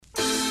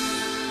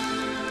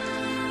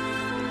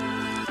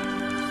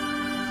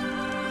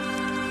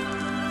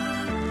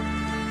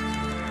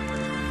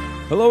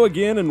Hello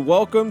again, and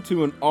welcome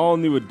to an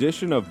all-new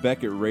edition of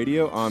Beckett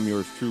Radio. I'm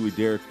yours truly,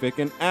 Derek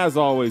Ficken. As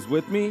always,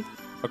 with me,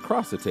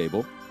 across the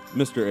table,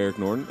 Mr. Eric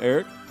Norton.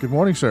 Eric? Good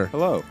morning, sir.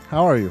 Hello.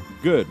 How are you?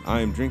 Good.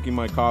 I am drinking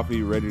my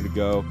coffee, ready to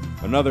go.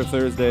 Another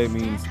Thursday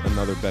means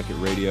another Beckett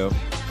Radio.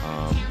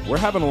 We're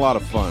having a lot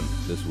of fun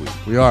this week.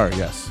 We are,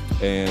 yes.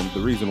 And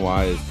the reason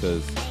why is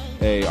because,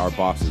 A, our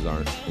bosses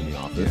aren't in the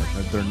office.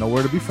 Yeah, they're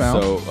nowhere to be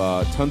found.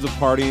 So, tons of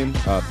partying,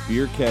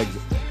 beer kegs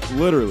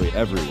literally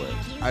everywhere.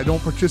 I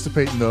don't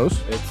participate in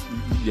those.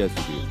 Yes,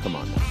 you do. Come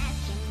on now.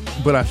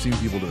 But I've seen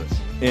people do it.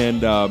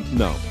 And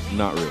no,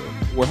 not really.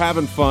 We're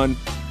having fun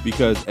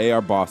because, A,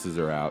 our bosses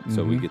are out,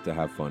 so we get to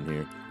have fun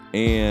here.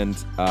 And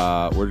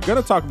we're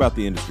going to talk about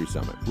the Industry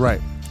Summit.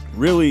 Right.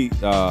 Really,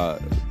 the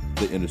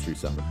Industry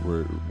Summit.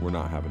 We're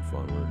not having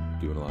fun. We're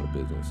doing a lot of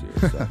business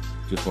here, so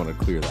just want to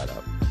clear that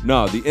up.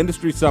 No, the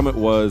Industry Summit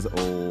was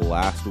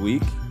last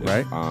week, right?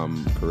 If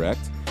I'm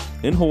correct,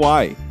 in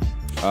Hawaii.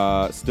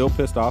 Still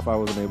pissed off I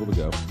wasn't able to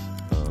go.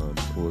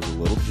 Was a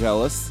little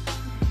jealous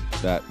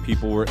that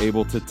people were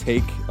able to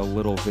take a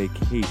little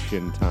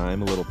vacation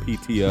time, a little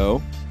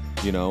PTO,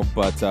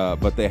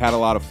 but they had a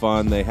lot of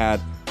fun. They had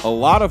a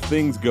lot of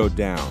things go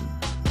down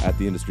at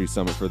the Industry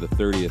Summit for the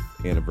 30th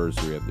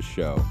anniversary of the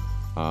show.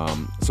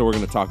 So we're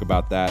going to talk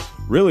about that.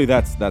 Really,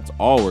 that's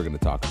all we're going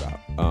to talk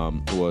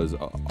about, was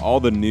all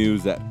the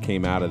news that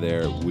came out of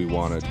there. We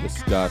want to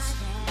discuss,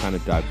 kind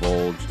of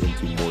divulge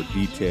into more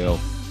detail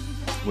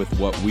with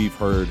what we've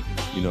heard,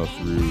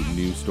 through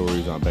news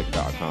stories on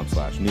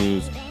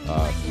Beckett.com/news,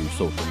 through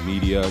social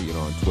media,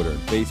 on Twitter and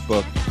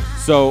Facebook.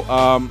 So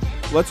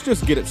let's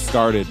just get it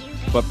started.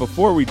 But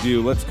before we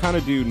do, let's kind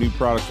of do new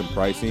products and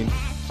pricing.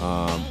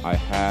 I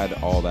had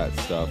all that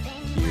stuff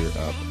here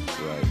up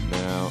right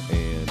now,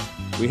 and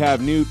we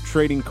have new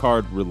trading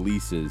card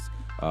releases.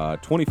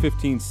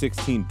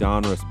 2015-16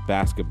 Donruss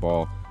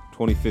Basketball,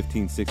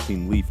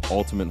 2015-16 Leaf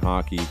Ultimate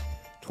Hockey,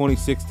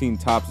 2016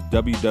 Topps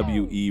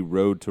WWE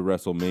Road to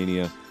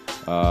WrestleMania,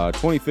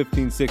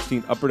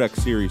 2015-16 Upper Deck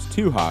Series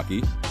 2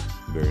 Hockey,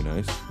 very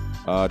nice,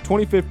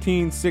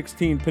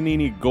 2015-16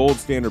 Panini Gold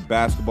Standard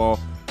Basketball,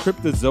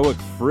 Cryptozoic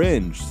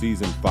Fringe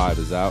Season 5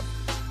 is out,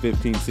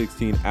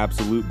 15-16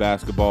 Absolute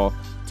Basketball,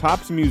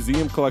 Topps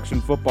Museum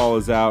Collection Football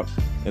is out,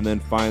 and then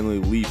finally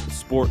Leaf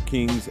Sport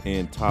Kings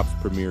and Topps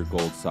Premier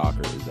Gold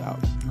Soccer is out.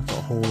 That's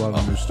a whole lot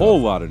of new stuff. A whole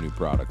lot of new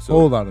products. So,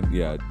 whole lot of new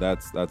yeah,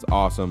 that's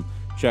awesome.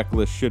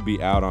 Checklist should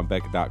be out on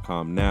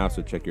Beckett.com now,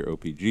 so check your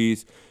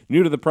OPGs.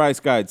 New to the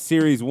price guide,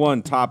 Series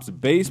 1 Topps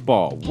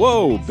Baseball.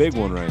 Whoa, big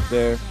one right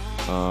there.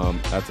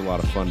 That's a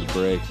lot of fun to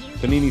break.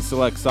 Panini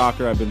Select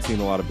Soccer, I've been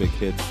seeing a lot of big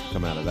hits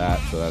come out of that,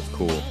 so that's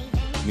cool.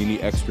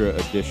 Panini Extra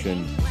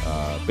Edition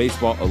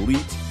Baseball Elite,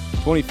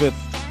 25th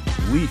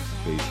Leaf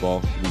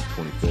Baseball, Leaf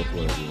 25th,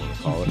 whatever you want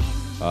to call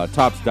it.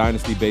 Topps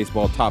Dynasty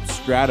Baseball, Topps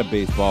Strata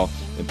Baseball,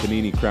 and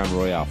Panini Crown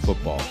Royale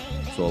Football.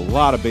 So a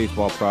lot of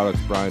baseball products.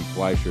 Brian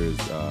Fleischer is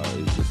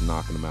just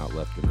knocking them out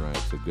left and right.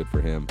 So good for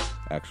him,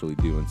 actually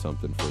doing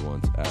something for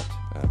once at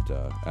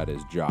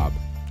his job.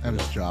 At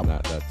his job.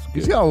 That's good.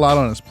 He's got a lot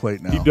on his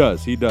plate now.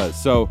 He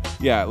does. So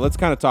yeah, let's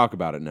kind of talk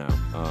about it now.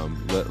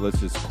 Let's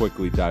just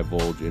quickly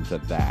divulge into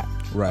that.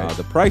 Right.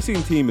 The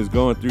pricing team is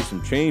going through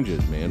some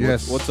changes, man.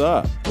 Yes. What's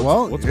up?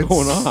 What's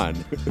going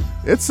on?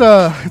 It's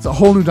a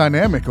whole new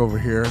dynamic over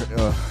here.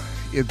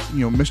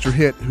 Mr.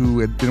 Hitt, who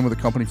had been with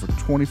the company for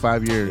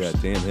 25 years.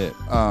 Yeah, Dan Hitt.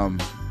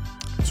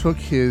 Took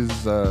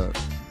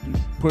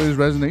put his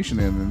resignation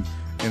in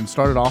and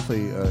started off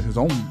his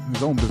own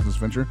business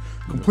venture,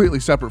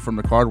 completely separate from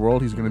the card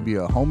world. He's going to be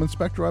a home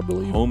inspector, I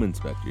believe. Home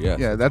inspector, yes.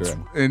 Yeah, that's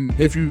correct. And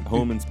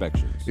home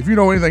inspections. If you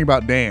know anything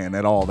about Dan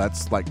at all,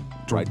 that's like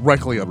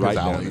directly up his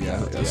alley.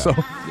 Yeah. So,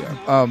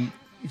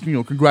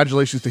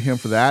 congratulations to him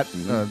for that.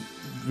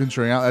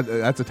 Venturing out,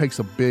 that takes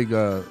a big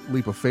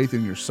leap of faith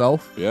in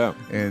yourself,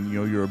 and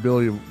your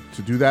ability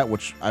to do that,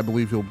 which I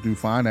believe he'll do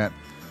fine at.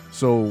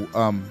 So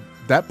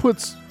that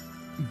puts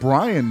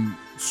Brian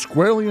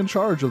squarely in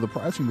charge of the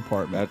pricing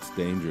department. That's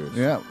dangerous.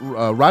 Yeah,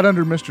 right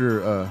under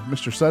Mr.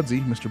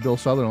 Sudsy, Mr. Bill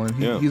Sutherland.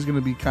 He's going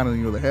to be kind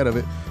of the head of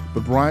it,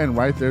 but Brian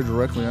right there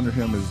directly under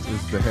him is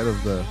the head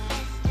of the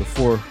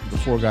four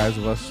guys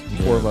of us,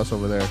 the four of us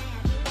over there.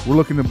 We're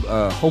looking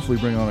to hopefully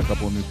bring on a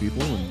couple of new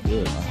people,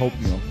 and I hope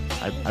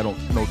I don't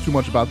know too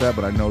much about that,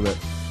 but I know that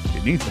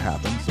it needs to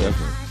happen. So.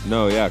 Definitely.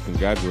 No, yeah,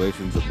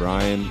 congratulations to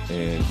Brian,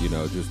 and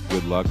just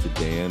good luck to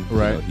Dan.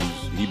 Right.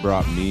 He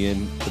brought me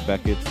in to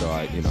Beckett, so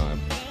I'm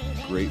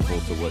grateful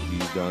to what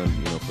he's done,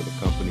 for the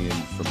company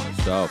and for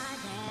myself.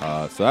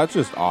 So that's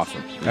just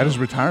awesome. At his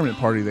retirement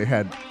party, they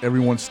had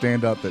everyone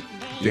stand up that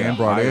Dan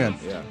brought in,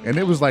 and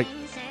it was like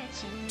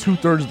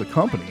 2/3 of the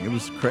company. It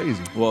was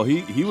crazy. Well,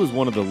 he was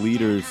one of the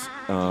leaders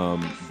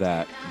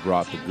that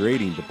brought the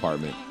grading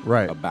department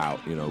about.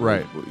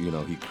 Right.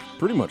 He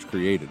pretty much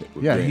created it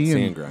with Grant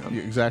Sandground,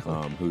 exactly.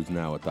 Who's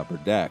now at Upper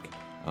Deck.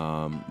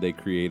 They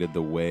created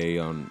the way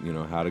on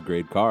how to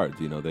grade cards.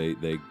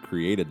 They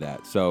created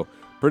that. So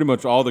pretty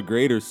much all the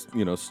graders,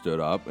 stood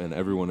up, and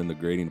everyone in the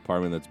grading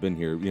department that's been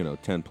here,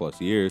 10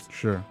 plus years.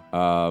 Sure.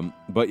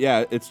 But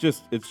yeah, it's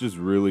just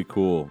really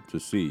cool to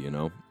see,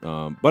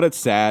 But it's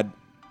sad,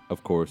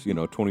 of course,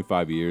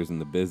 25 years in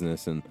the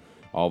business, and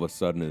all of a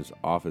sudden his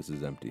office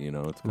is empty.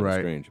 It's kind of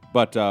strange.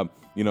 But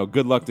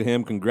good luck to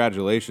him.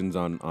 Congratulations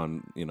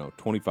on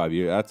 25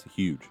 years. That's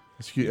huge.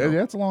 It's huge. Yeah,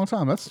 that's a long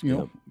time. That's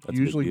that's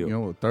usually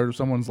a third of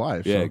someone's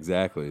life. Yeah, so.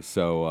 Exactly.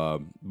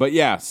 So,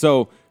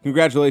 so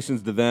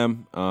congratulations to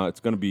them. It's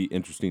going to be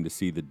interesting to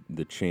see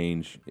the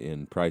change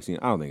in pricing.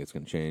 I don't think it's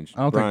going to change.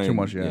 I don't think too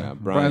much. Yeah,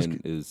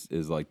 Brian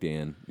is like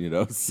Dan.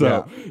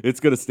 So it's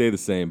going to stay the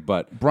same.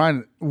 But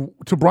Brian,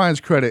 to Brian's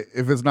credit,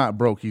 if it's not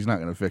broke, he's not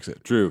going to fix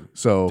it. True.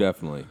 So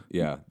definitely,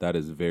 yeah, that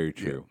is very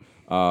true.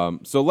 Yeah.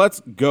 So let's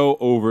go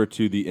over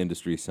to the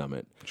industry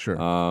summit. Sure.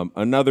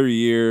 Another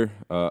year,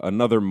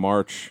 another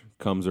March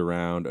comes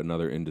around,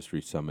 another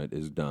industry summit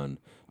is done.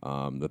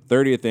 The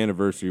 30th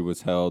anniversary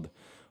was held,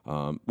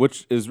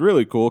 which is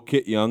really cool.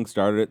 Kit Young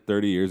started it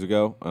 30 years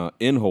ago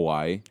in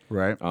Hawaii.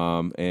 Right.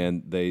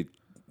 And they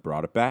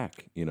brought it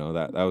back.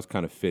 That was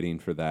kind of fitting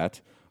for that.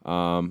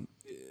 A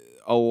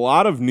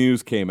lot of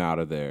news came out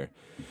of there.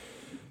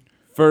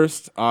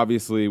 First,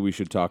 obviously, we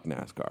should talk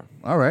NASCAR.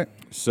 All right.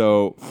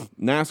 So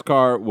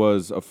NASCAR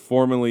was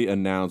formally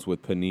announced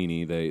with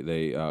Panini.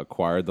 They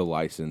acquired the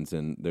license,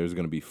 and there's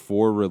going to be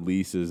 4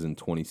 releases in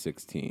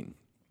 2016.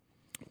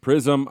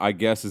 Prism, I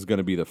guess, is going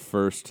to be the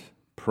first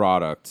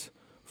product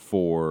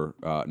for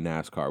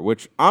NASCAR,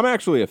 which I'm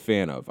actually a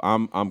fan of.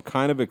 I'm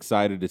kind of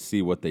excited to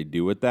see what they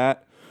do with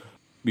that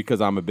because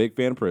I'm a big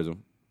fan of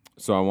Prism.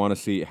 So I want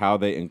to see how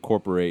they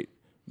incorporate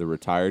the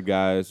retired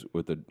guys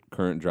with the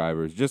current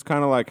drivers, just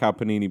kind of like how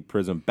Panini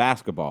Prism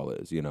basketball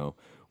is,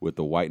 with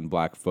the white and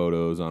black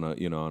photos on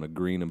a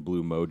green and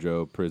blue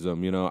Mojo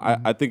Prism.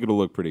 I think it'll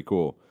look pretty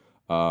cool.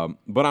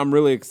 But I'm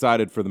really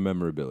excited for the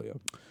memorabilia.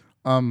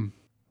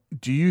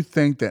 Do you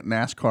think that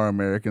NASCAR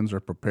Americans are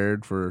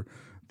prepared for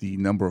the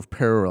number of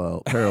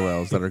parallels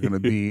that are going to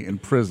be in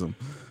Prism?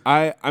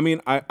 I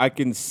mean, I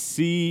can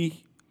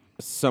see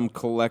some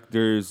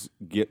collectors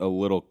get a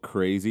little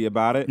crazy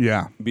about it.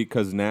 Yeah.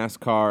 Because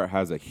NASCAR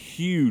has a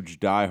huge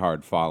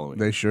diehard following.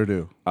 They sure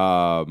do.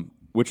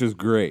 Which is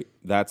great.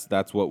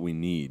 That's what we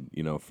need,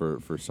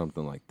 for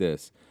something like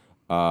this.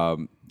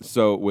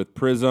 So with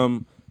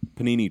Prism,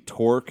 Panini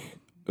Torque,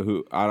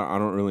 who I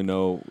don't really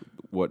know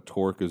what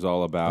Torque is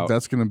all about.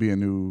 That's going to be a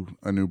new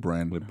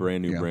brand. A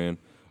brand new brand.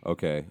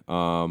 Okay.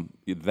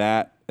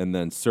 That and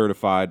then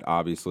Certified,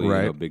 obviously,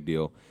 right. Big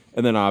deal.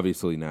 And then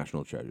obviously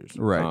National Treasures.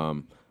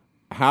 Right.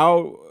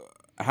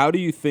 How do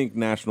you think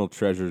National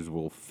Treasures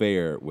will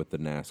fare with the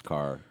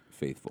NASCAR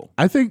faithful?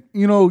 I think,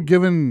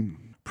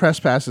 given Press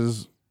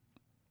Pass's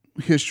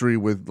history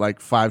with like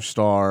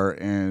 5-star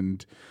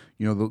and,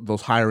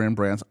 those higher end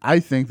brands, I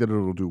think that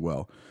it'll do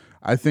well.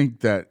 I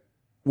think that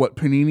what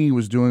Panini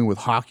was doing with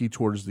hockey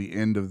towards the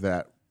end of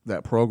that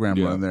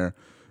program run there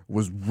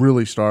was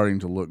really starting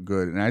to look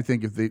good. And I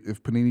think if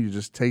Panini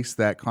just takes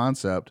that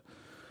concept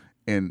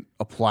and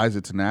applies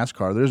it to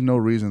NASCAR, there's no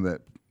reason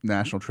that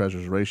National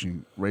Treasures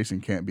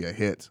Racing can't be a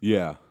hit.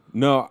 Yeah.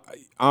 No,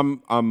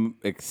 I'm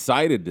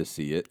excited to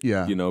see it.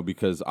 Yeah.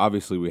 Because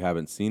obviously we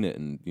haven't seen it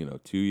in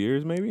 2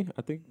 years, maybe.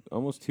 I think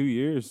almost 2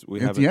 years we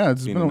haven't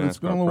seen a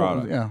NASCAR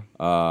product.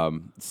 Yeah.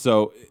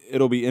 So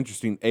it'll be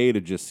interesting to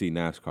just see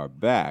NASCAR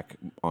back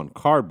on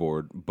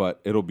cardboard,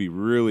 but it'll be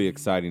really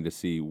exciting to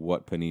see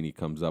what Panini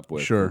comes up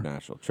with for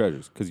National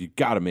Treasures because you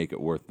got to make it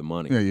worth the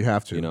money. Yeah, you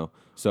have to.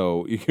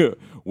 So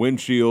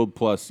windshield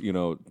plus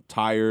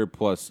tire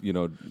plus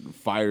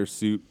fire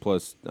suit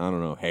plus I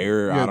don't know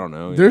hair. Yeah, I don't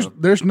know.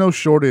 There's no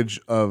shortage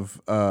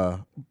of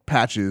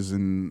patches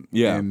and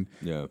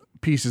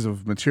pieces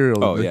of material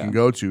that they can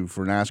go to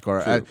for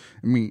NASCAR. I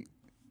mean,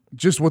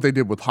 just what they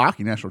did with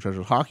hockey, National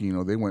Treasures hockey.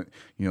 They went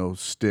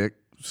stick,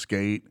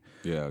 skate,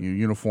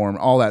 uniform,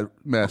 all that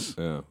mess.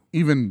 Yeah.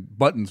 Even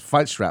buttons,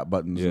 fight strap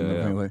buttons. And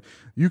everything. Like,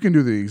 you can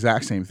do the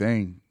exact same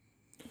thing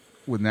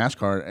with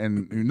NASCAR,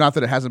 and not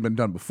that it hasn't been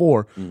done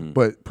before,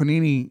 but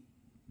Panini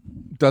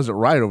does it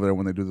right over there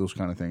when they do those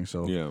kind of things.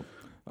 So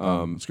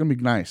it's going to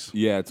be nice.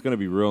 Yeah, it's going to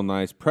be real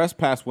nice. Press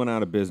Pass went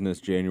out of business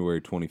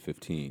January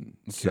 2015,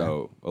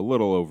 so a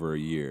little over a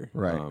year.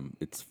 Right.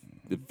 It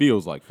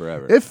feels like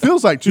forever. It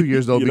feels like 2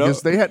 years though,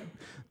 because they had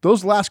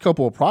those last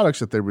couple of products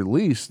that they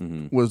released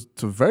was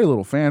to very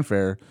little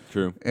fanfare.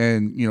 True.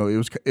 And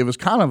it was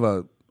kind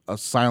of a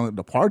silent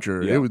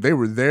departure. Yeah. They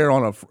were there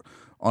on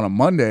a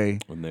Monday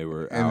when they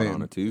were out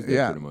on a Tuesday,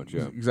 pretty much.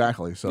 Yeah,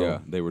 exactly. So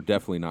they were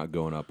definitely not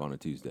going up on a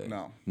Tuesday.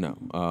 No.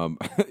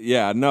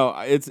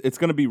 It's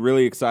going to be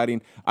really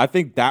exciting. I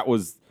think that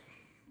was.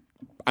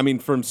 I mean,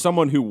 from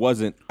someone who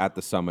wasn't at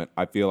the summit,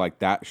 I feel like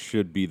that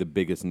should be the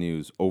biggest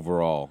news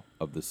overall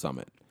of the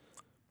summit.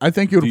 I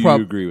think you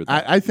agree with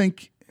that? I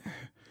think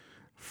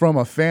from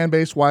a fan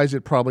base wise,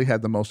 it probably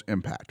had the most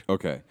impact.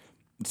 Okay.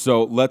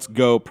 So let's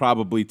go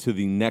probably to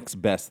the next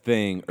best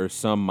thing, or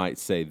some might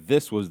say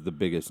this was the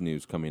biggest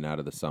news coming out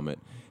of the summit,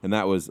 and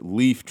that was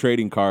Leaf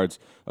Trading Cards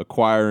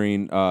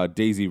acquiring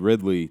Daisy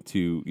Ridley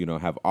to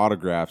have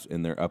autographs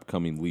in their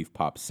upcoming Leaf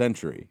Pop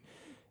Century.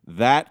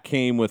 That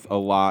came with a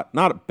lot,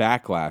 not a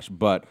backlash,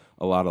 but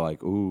a lot of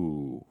like,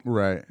 ooh.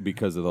 Right.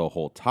 Because of the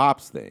whole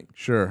Topps thing.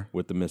 Sure.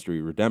 With the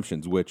mystery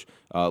redemptions, which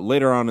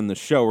later on in the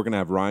show, we're going to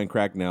have Ryan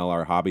Cracknell,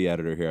 our hobby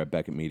editor here at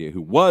Beckett Media,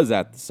 who was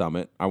at the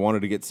summit. I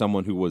wanted to get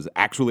someone who was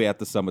actually at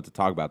the summit to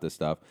talk about this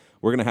stuff.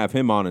 We're going to have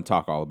him on and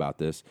talk all about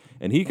this.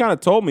 And he kind of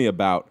told me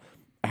about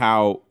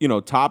how,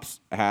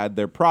 Topps had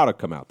their product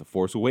come out, The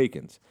Force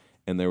Awakens.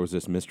 And there was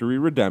this mystery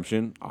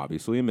redemption,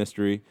 obviously a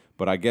mystery,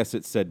 but I guess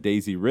it said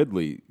Daisy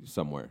Ridley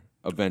somewhere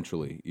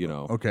eventually,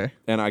 Okay.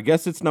 And I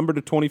guess it's numbered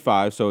to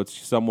 25, so it's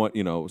somewhat,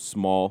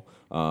 small,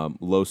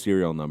 low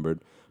serial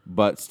numbered,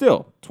 but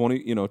still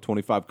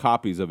 25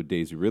 copies of a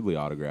Daisy Ridley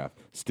autograph,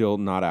 still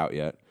not out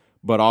yet.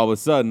 But all of a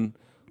sudden,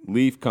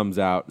 Leaf comes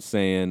out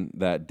saying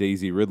that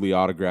Daisy Ridley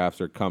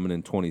autographs are coming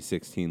in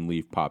 2016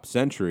 Leaf Pop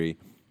Century,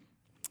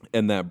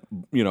 and that,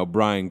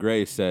 Brian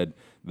Gray said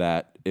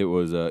that it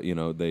was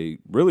they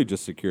really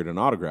just secured an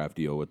autograph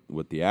deal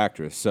with the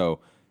actress. So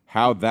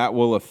how that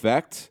will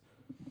affect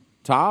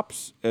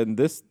Topps and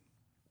this,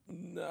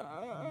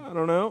 I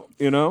don't know.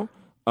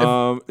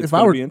 It's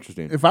going to be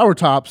interesting. If I were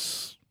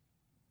Topps,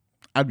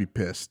 I'd be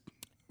pissed.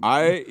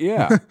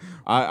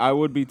 I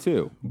would be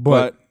too.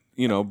 But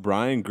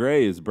Brian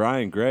Gray is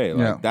Brian Gray.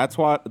 Like, that's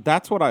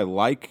what I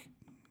like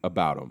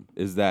about him,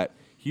 is that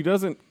he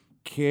doesn't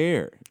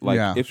care.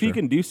 Like, if he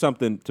can do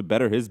something to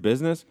better his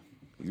business,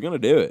 he's gonna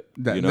do it.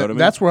 What I mean?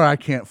 That's where I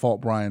can't fault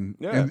Brian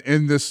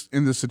in this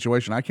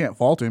situation. I can't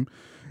fault him.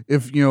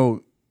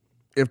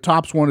 If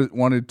Topps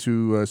wanted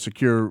to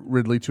secure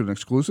Ridley to an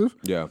exclusive,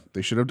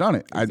 they should have done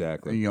it.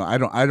 Exactly. I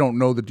don't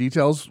know the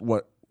details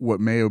what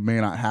may or may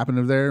not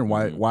happen there and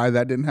why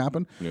that didn't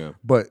happen. Yeah.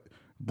 But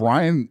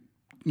Brian,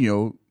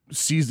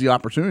 seized the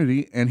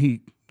opportunity and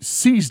he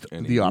seized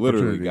the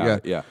opportunity. Got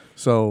it. Yeah.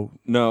 So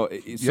no.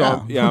 So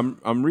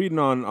I'm reading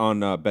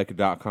on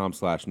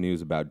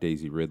Beckett.com/news about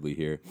Daisy Ridley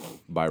here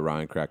by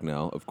Ryan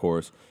Cracknell, of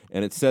course,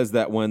 and it says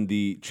that when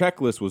the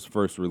checklist was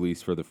first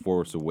released for the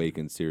Force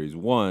Awakens Series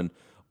 1,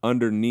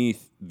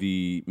 underneath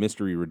the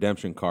mystery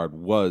redemption card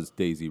was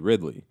Daisy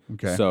Ridley.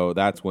 Okay. So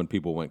that's when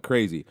people went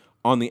crazy.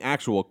 On the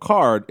actual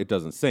card, it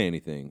doesn't say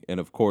anything. And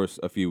of course,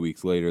 a few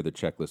weeks later, the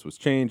checklist was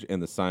changed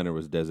and the signer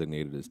was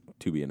designated as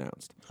to be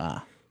announced.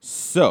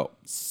 So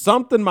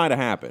something might have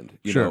happened,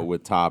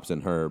 with Topps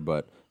and her,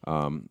 but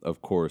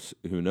of course,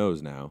 who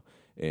knows now?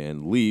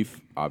 And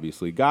Leaf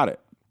obviously got it.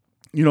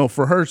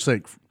 For her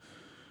sake,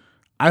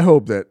 I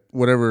hope that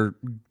whatever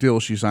deal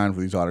she signed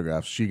for these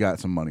autographs, she got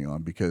some money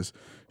on, because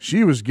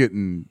she was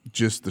getting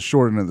just the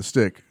short end of the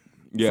stick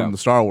from the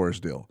Star Wars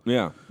deal.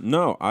 Yeah.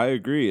 No, I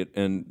agree.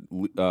 And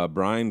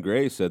Brian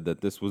Gray said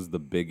that this was the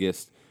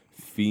biggest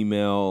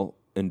female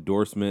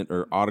endorsement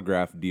or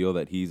autograph deal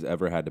that he's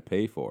ever had to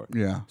pay for.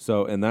 Yeah.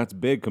 So, and that's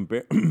big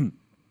compared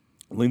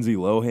Lindsay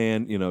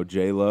Lohan,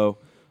 J-Lo,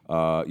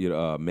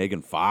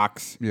 Megan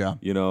Fox. Yeah.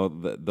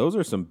 Those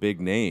are some big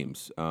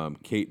names.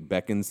 Kate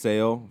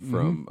Beckinsale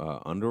from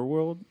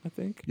Underworld, I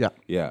think. Yeah.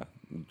 Yeah.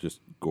 Just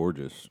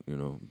gorgeous,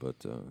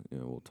 but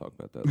we'll talk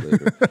about that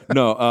later.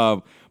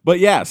 No, but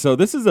yeah, so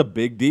this is a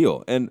big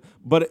deal,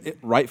 but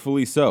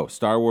rightfully so.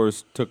 Star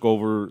Wars took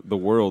over the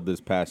world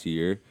this past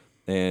year,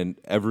 and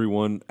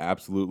everyone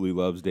absolutely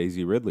loves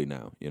Daisy Ridley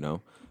now,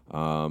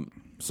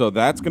 So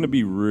that's going to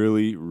be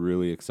really,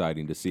 really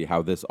exciting to see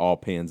how this all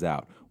pans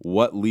out.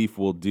 What Leaf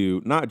will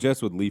do, not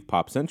just with Leaf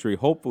Pop Century.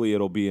 Hopefully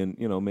it'll be in,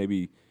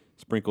 maybe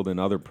sprinkled in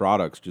other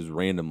products just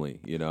randomly,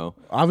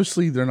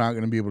 Obviously, they're not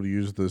going to be able to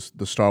use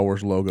the Star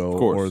Wars logo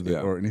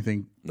or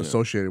anything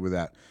associated with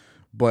that.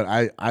 But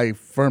I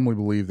firmly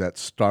believe that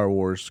Star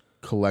Wars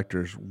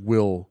collectors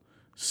will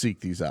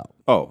seek these out.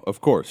 Oh,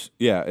 of course.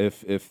 Yeah,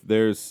 if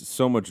there's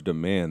so much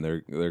demand,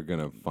 they're going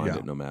to find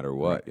it no matter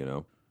what,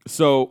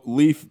 So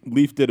Leaf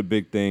did a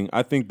big thing.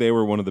 I think they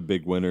were one of the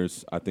big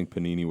winners. I think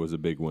Panini was a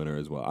big winner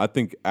as well. I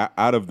think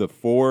out of the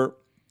 4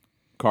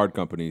 card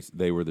companies,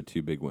 they were the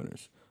 2 big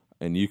winners.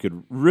 And you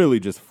could really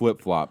just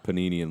flip-flop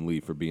Panini and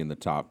Leaf for being the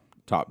top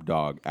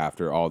dog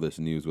after all this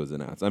news was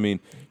announced. I mean,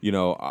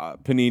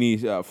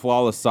 Panini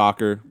Flawless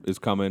Soccer is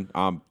coming.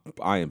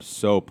 I am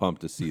so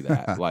pumped to see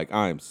that.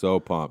 I am so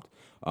pumped.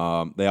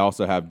 They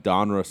also have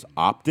Donruss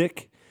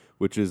Optic,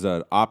 which is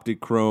an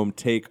Optichrome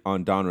take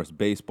on Donruss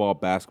baseball,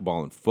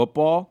 basketball, and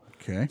football.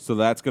 Okay. So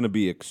that's going to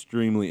be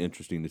extremely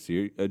interesting to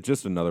see.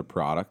 Just another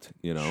product,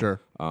 Sure.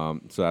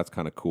 So that's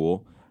kind of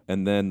cool.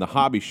 And then the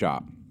Hobby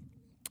Shop.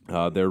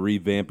 They're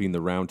revamping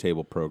the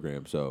roundtable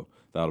program, so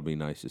that'll be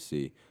nice to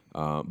see.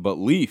 But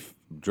Leaf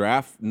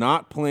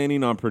not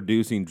planning on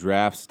producing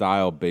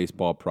draft-style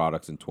baseball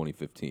products in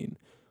 2015.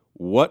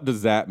 What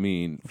does that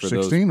mean for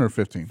 16 or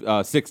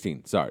 15?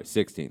 16. Sorry,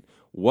 16.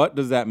 What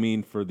does that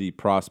mean for the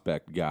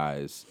prospect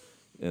guys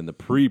and the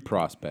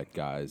pre-prospect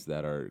guys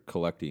that are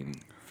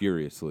collecting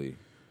furiously?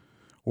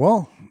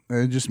 Well,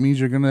 it just means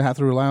you're going to have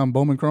to rely on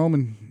Bowman Chrome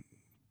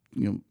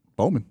and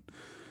Bowman,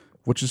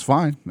 which is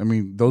fine. I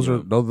mean, those are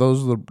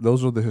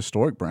the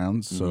historic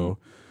brands. So,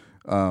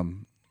 I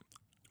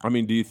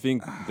mean, do you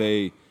think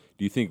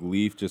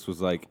Leaf just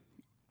was like,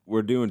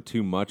 we're doing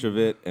too much of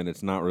it, and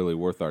it's not really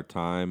worth our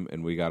time,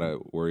 and we got to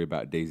worry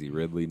about Daisy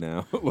Ridley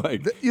now?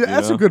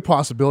 That's a good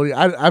possibility.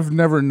 I've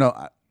never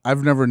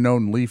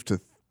known Leaf to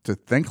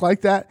think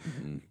like that.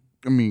 Mm-hmm.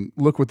 I mean,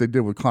 look what they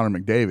did with Connor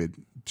McDavid.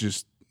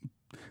 Just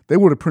they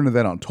would have printed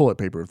that on toilet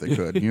paper if they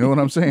could. You know what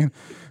I'm saying?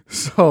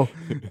 So,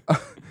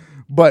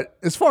 but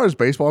as far as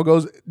baseball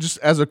goes, just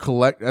as a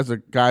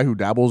guy who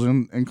dabbles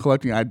in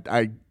collecting,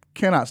 I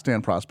cannot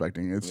stand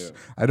prospecting.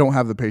 I don't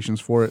have the patience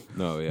for it.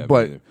 No, yeah,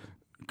 but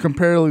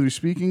comparatively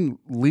speaking,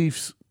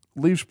 Leafs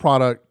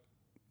product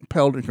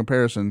paled in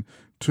comparison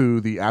to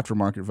the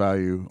aftermarket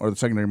value or the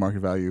secondary market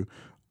value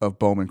of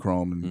Bowman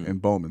Chrome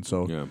and Bowman.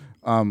 So,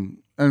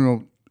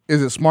 and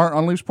is it smart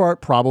on Leafs'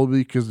 part? Probably,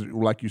 because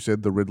like you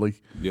said, the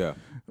Ridley. Yeah.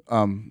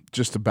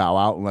 Just to bow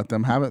out and let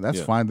them have it. That's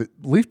fine. The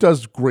Leaf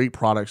does great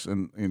products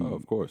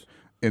of course,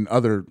 in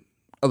other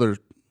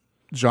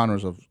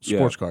genres of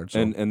sports cards. So.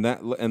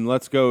 And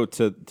let's go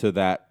to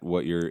that.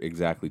 What you're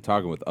exactly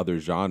talking with other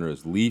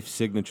genres. Leaf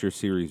Signature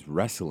Series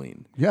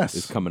Wrestling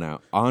is coming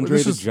out.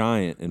 Andre the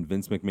Giant and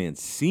Vince McMahon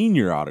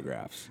Senior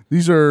autographs.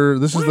 This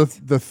is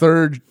the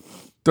third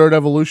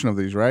evolution of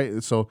these,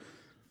 right? So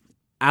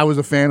I was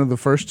a fan of the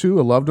first two.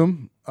 I loved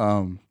them.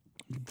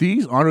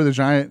 These Andre the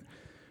Giant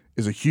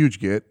is a huge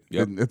get.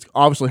 Yep. It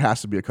obviously has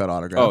to be a cut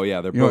autograph. Oh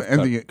yeah, they're both cut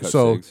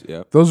sigs.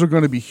 Yep. Those are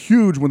going to be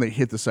huge when they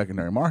hit the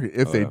secondary market.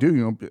 If they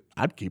do,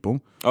 I'd keep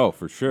them. Oh,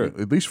 for sure.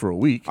 At least for a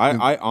week.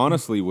 I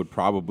honestly would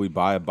probably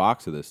buy a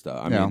box of this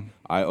stuff. I mean,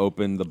 I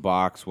opened the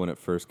box when it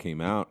first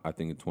came out. I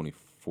think in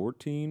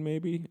 2014,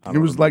 maybe. It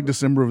was like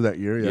December of that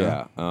year.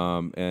 Yeah.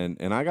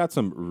 And I got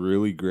some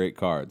really great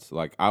cards.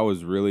 Like I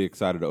was really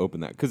excited to open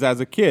that because as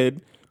a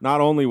kid,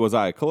 not only was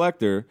I a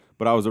collector,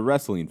 but I was a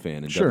wrestling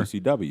fan in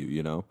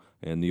WCW.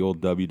 And the old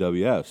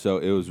WWF. So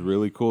it was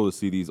really cool to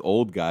see these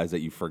old guys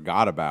that you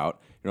forgot about.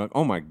 You're like,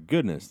 oh my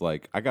goodness,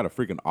 like I got a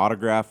freaking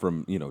autograph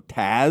from,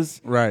 Taz,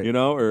 right?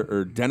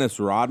 Or Dennis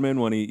Rodman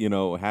when he,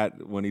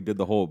 when he did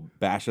the whole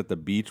bash at the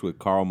beach with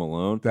Karl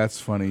Malone. That's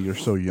funny. You're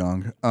so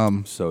young.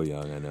 So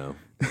young, I know.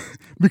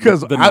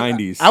 Because the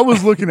 90s. I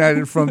was looking at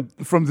it from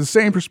the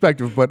same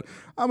perspective, but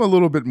I'm a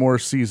little bit more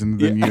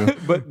seasoned than you.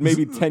 But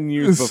maybe 10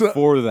 years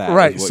before that.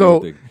 Right.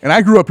 So, and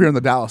I grew up here in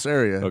the Dallas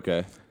area.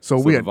 Okay. So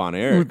we had Von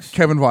Erichs.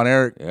 Kevin Von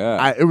Erich.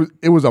 Yeah.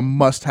 It was a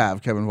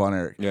must-have, Kevin Von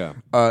Erich. Yeah.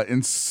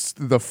 In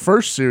the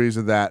first series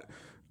of that,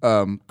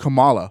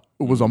 Kamala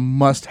was a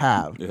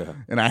must-have. Yeah.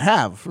 And I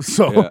have.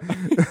 So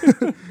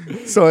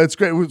so it's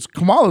great.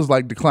 Kamala's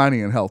like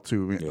declining in health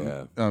too.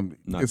 Yeah.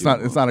 It's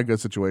not a good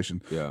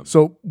situation. Yeah.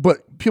 So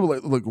but people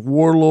like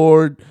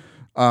Warlord,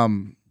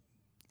 the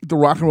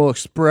Rock and Roll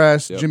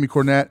Express, Jimmy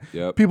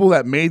Cornette, people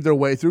that made their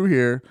way through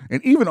here,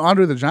 and even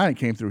Andre the Giant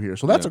came through here.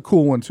 So that's a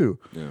cool one too.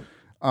 Yeah.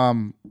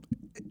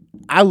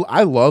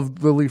 I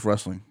love the Leaf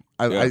wrestling.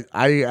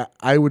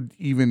 I would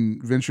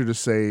even venture to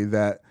say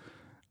that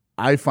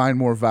I find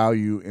more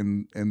value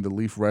in the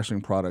Leaf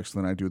wrestling products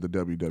than I do the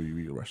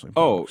WWE wrestling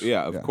products. Oh,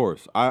 yeah, of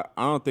course. I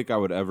don't think I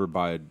would ever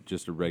buy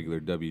just a regular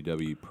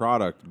WWE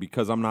product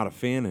because I'm not a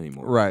fan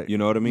anymore. Right. You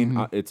know what I mean?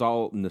 Mm-hmm. It's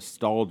all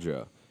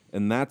nostalgia.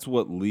 And that's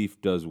what Leaf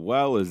does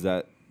well is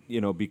that,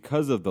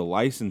 because of the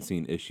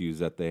licensing issues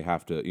that they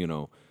have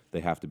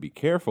to be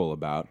careful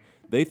about,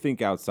 they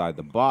think outside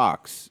the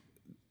box,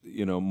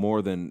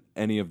 more than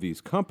any of these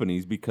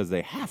companies because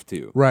they have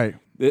to. Right.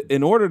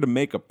 In order to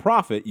make a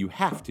profit, you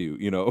have to.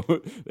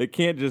 They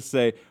can't just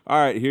say, all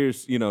right,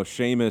 here's,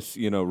 Sheamus,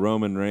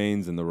 Roman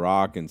Reigns and The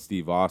Rock and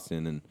Steve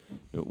Austin, and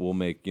we'll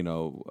make,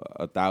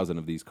 1,000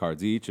 of these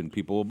cards each, and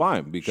people will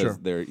buy them because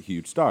they're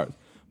huge stars.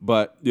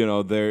 But,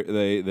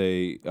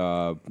 they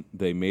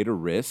made a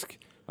risk,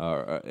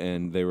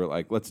 and they were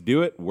like, let's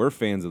do it. We're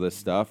fans of this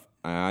stuff.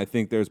 I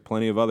think there's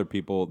plenty of other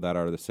people that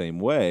are the same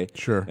way.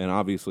 Sure. And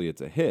obviously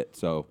it's a hit.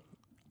 So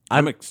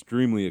I'm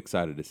extremely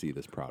excited to see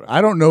this product.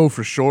 I don't know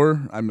for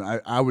sure. I've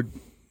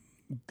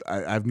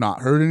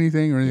not heard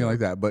anything or anything like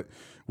that. But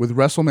with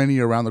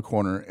WrestleMania around the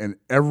corner and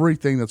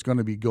everything that's going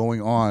to be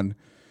going on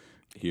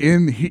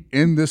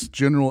in this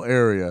general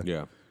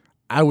area,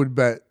 I would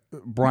bet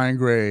Brian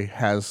Gray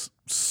has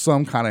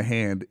some kind of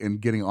hand in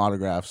getting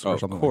autographs or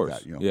something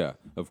like that. Yeah,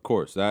 of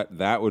course.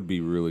 That would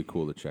be really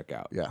cool to check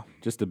out. Yeah.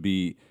 Just to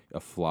be a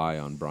fly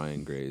on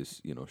Brian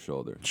Gray's,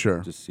 shoulder.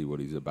 Sure. Just see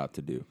what he's about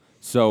to do.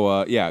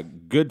 So,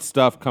 good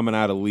stuff coming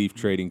out of Leaf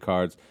Trading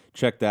Cards.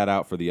 Check that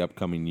out for the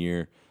upcoming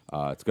year.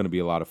 It's going to be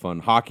a lot of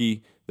fun.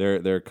 Hockey,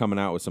 they're coming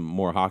out with some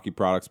more hockey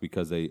products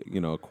because they,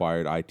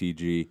 acquired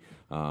ITG.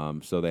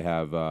 So they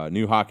have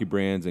new hockey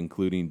brands,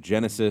 including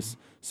Genesis,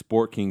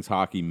 Sport Kings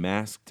Hockey,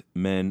 Masked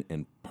Men,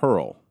 and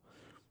Pearl.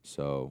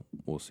 So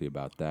we'll see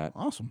about that.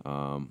 Awesome.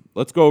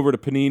 Let's go over to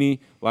Panini.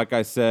 Like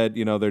I said,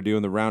 they're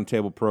doing the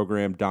Roundtable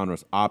program,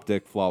 Donruss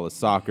Optic, Flawless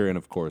Soccer, and,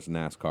 of course,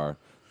 NASCAR,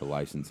 the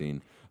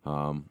licensing.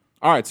 All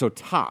right, so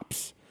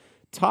Topps.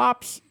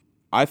 Topps,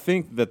 I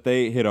think that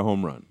they hit a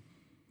home run.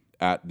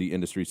 at the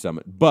industry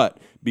summit. But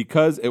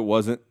because it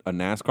wasn't a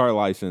NASCAR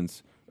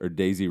license or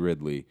Daisy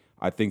Ridley,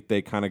 I think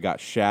they kind of got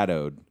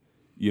shadowed,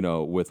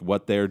 with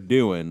what they're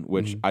doing,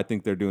 which I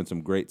think they're doing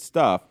some great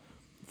stuff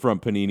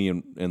from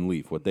Panini and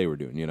Leaf, what they were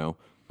doing,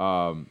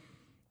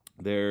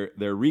 They're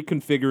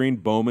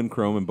reconfiguring Bowman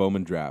Chrome and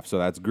Bowman Draft, so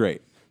that's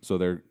great. So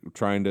they're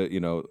trying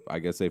to, I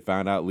guess they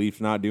found out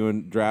Leaf's not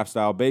doing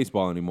draft-style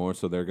baseball anymore,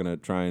 so they're going to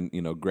try and,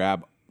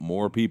 grab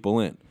more people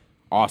in.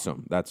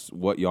 Awesome. That's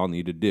what y'all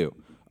need to do.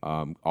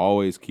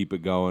 Always keep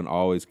it going.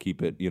 Always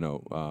keep it,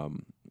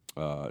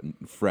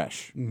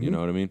 fresh. You know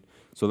what I mean?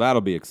 So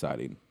that'll be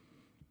exciting.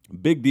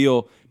 Big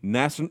deal.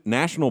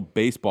 National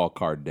Baseball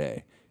Card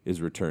Day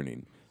is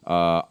returning.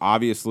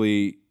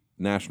 Obviously,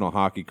 National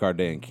Hockey Card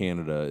Day in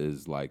Canada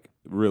is like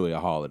really a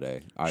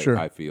holiday.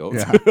 I feel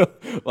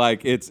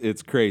like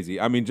it's crazy.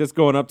 I mean, just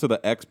going up to the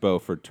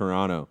expo for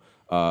Toronto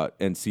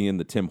and seeing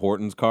the Tim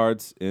Hortons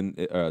cards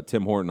in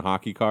Tim Horton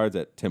hockey cards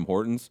at Tim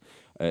Hortons,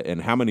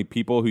 and how many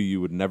people who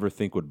you would never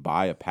think would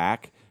buy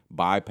packs.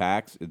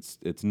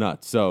 It's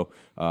nuts. So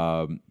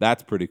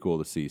that's pretty cool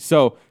to see.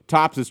 So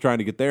Topps is trying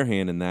to get their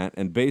hand in that,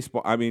 and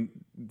baseball. I mean,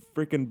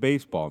 freaking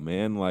baseball,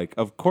 man. Like,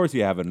 of course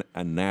you have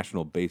a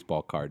National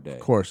Baseball Card Day. Of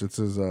course, it's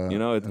as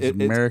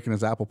American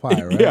as apple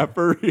pie, right? Yeah,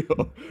 for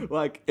real.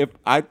 Like, if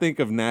I think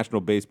of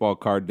National Baseball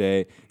Card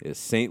Day, is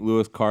St.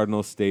 Louis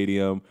Cardinals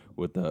Stadium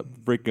with a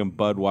freaking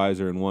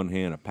Budweiser in one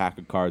hand, a pack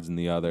of cards in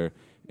the other,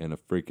 and a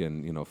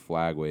freaking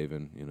flag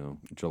waving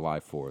July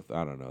 4th.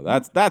 I don't know.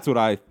 That's what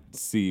I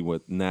see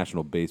with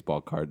National Baseball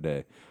Card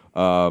Day.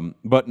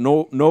 But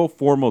no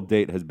formal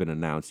date has been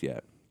announced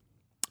yet.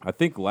 I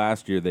think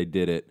last year they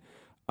did it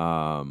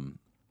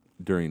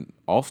during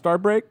All-Star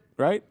break,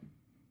 right?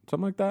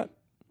 Something like that.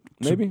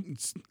 Maybe.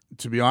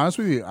 To be honest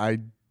with you, I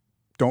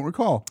don't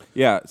recall.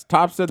 Yeah,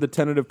 Topps said the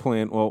tentative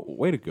plan. Well,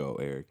 way to go,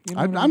 Eric.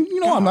 I'm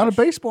not a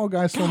baseball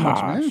guy so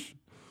much, man.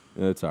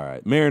 It's all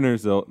right.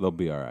 Mariners, they'll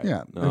be all right.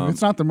 Yeah, if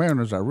it's not the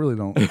Mariners, I really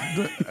don't.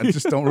 I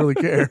just don't really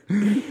care.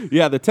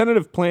 Yeah, the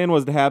tentative plan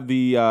was to have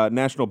the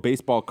National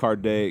Baseball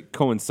Card Day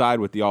coincide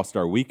with the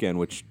All-Star Weekend,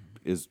 which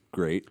is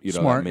great.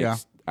 Smart, that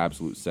makes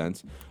absolute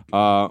sense.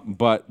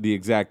 But the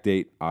exact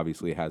date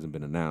obviously hasn't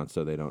been announced,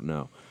 so they don't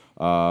know.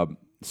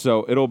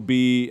 So it'll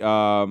be,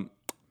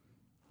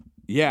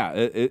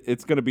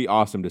 it's going to be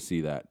awesome to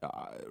see that.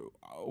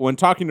 When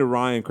talking to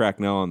Ryan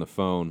Cracknell on the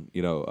phone,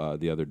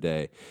 the other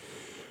day,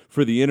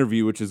 for the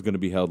interview, which is going to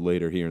be held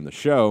later here in the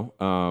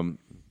show,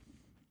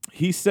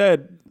 he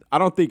said, I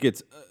don't think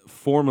it's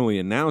formally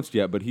announced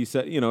yet, but he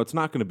said, it's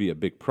not going to be a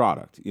big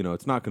product.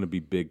 It's not going to be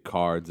big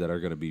cards that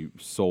are going to be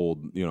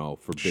sold,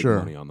 for big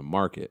money on the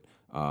market.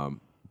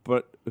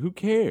 But who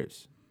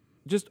cares?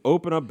 Just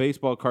open up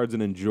baseball cards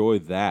and enjoy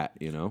that,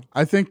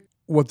 I think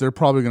what they're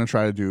probably going to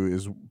try to do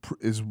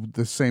is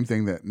the same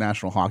thing that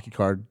National Hockey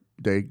Card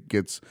Day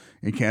gets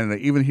in Canada,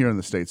 even here in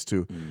the States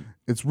too.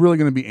 It's really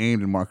going to be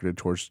aimed and marketed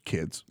towards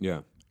kids.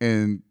 Yeah.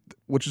 And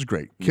which is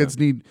great. Kids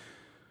need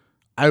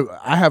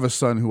I have a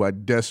son who I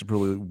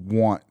desperately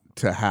want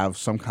to have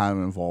some kind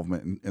of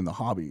involvement in the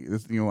hobby.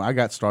 I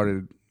got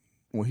started.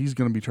 Well, he's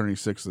going to be turning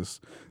 6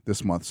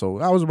 this month, so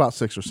I was about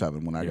 6 or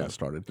 7 when I got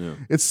started. Yeah.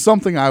 It's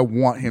something I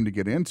want him to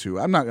get into.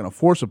 I'm not going to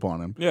force upon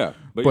him. Yeah,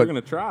 but you're going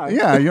to try.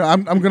 Yeah,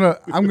 I'm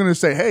gonna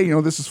say, hey,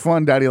 this is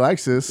fun. Daddy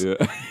likes this,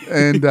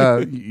 and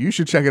you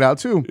should check it out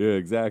too. Yeah,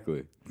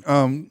 exactly.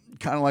 Kind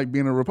of like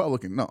being a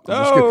Republican. No,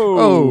 I'm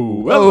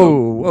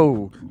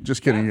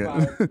just kidding.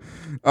 Yeah.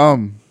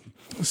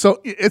 So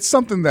it's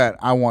something that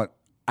I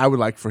would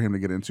like for him to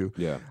get into.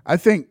 Yeah, I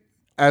think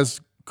as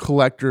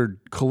collector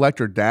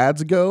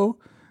dads go,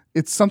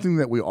 it's something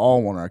that we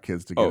all want our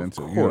kids to get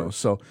into.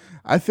 So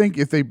I think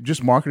if they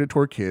just market it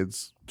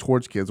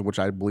towards kids, which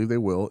I believe they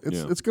will,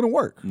 it's going to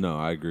work. No,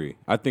 I agree.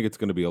 I think it's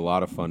going to be a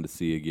lot of fun to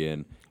see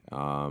again,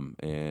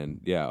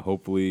 and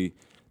hopefully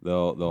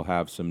they'll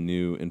have some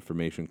new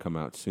information come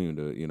out soon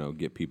to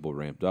get people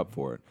ramped up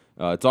for it.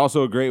 It's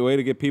also a great way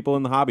to get people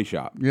in the hobby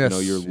shop.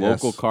 Yes, your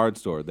local card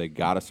store, they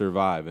got to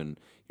survive, and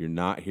you're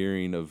not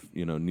hearing of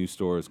new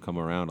stores come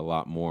around a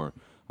lot more.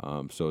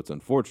 So it's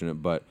unfortunate,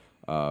 but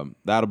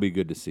that'll be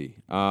good to see.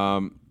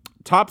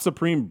 Top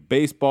Supreme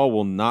Baseball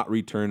will not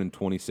return in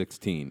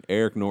 2016.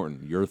 Eric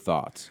Norton, your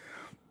thoughts?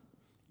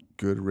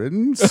 Good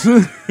riddance.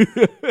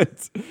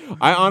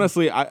 I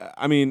honestly,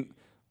 I mean,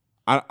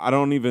 I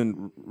don't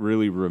even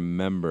really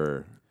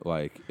remember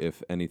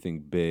if anything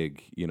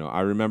big. I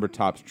remember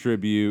Topps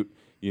Tribute.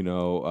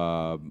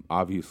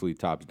 Obviously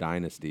Topps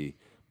Dynasty,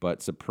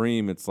 but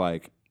Supreme, it's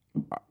okay.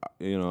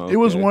 It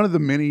was one of the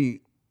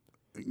many.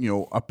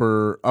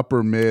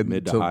 Upper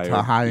mid to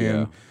high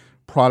end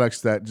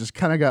products that just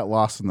kind of got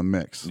lost in the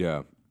mix.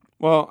 Yeah.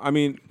 Well, I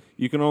mean,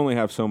 you can only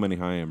have so many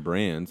high end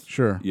brands.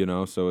 Sure.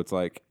 So it's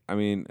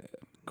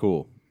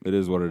cool. It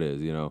is what it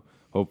is.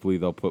 Hopefully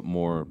they'll put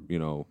more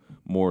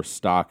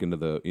stock into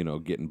the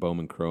getting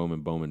Bowman Chrome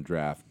and Bowman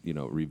Draft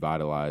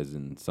revitalized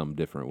in some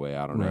different way.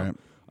 I don't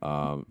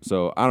know.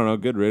 So I don't know.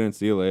 Good riddance.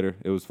 See you later.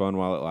 It was fun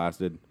while it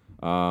lasted.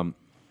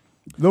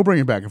 They'll bring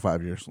it back in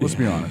 5 years. Let's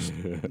be honest.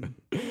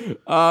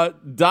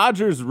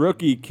 Dodgers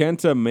rookie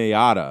Kenta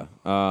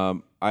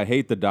Maeda. I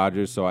hate the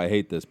Dodgers, so I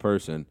hate this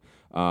person.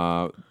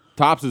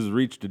 Topps has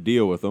reached a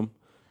deal with him,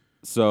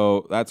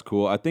 so that's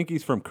cool. I think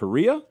he's from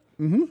Korea,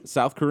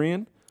 South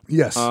Korean.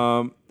 Yes.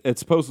 He's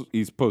supposed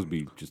to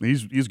be just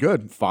he's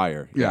good.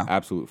 Fire. Yeah.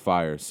 Absolute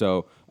fire.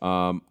 So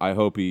I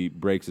hope he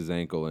breaks his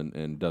ankle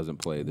and doesn't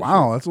play this year.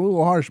 Wow, that's a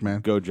little harsh,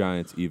 man. Go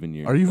Giants, even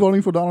year. Are you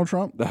voting for Donald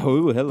Trump?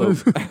 Oh, hello.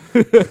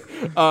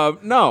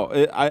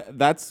 No,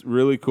 that's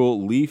really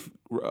cool. Leaf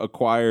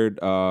acquired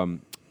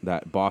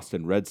that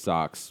Boston Red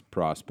Sox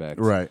prospect.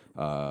 Right.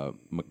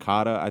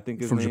 Makata, I think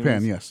his From name Japan,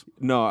 is. yes.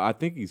 No, I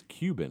think he's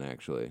Cuban,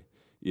 actually.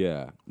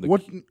 Yeah.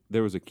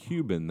 There was a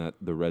Cuban that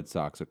the Red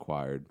Sox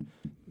acquired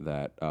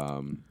that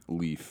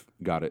Leaf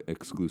got an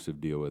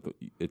exclusive deal with.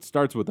 It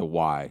starts with a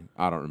Y.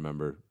 I don't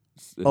remember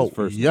his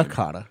first name.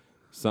 Yakata.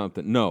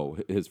 Something. No,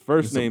 his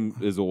first name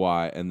is a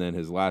Y, and then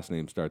his last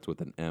name starts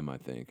with an M, I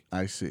think.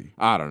 I see.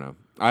 I don't know.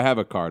 I have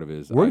a card of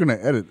his. We're going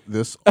to edit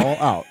this all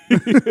out.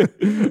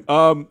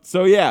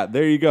 So, yeah,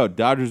 there you go.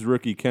 Dodgers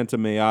rookie Kenta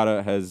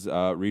Maeda has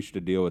reached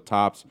a deal with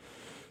Topps.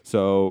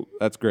 So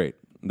that's great.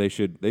 They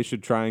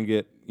should try and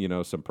get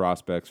some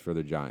prospects for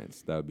the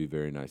Giants. That would be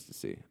very nice to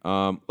see.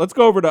 Let's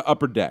go over to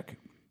Upper Deck.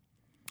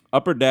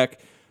 Upper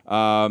Deck,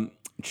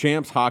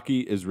 Champs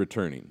Hockey is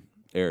returning.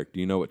 Eric, do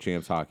you know what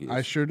Champs Hockey is?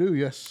 I sure do,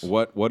 yes.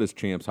 What is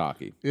Champs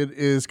Hockey? It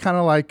is kind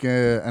of like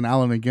an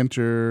Allen and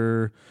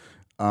Ginter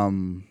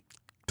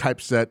type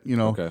set,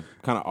 Okay,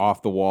 kind of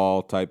off the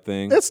wall type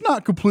thing. It's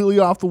not completely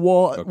off the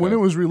wall. Okay. When it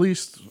was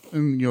released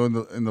in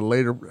the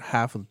later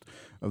half of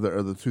the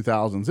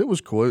 2000s, it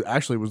was cool.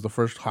 Actually, it was the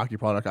first hockey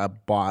product I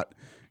bought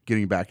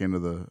getting back into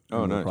the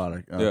nice.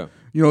 product. Yeah.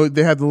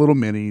 They have the little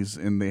minis,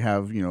 and they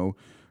have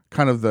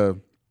kind of the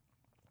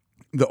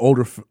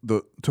older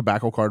the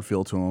tobacco card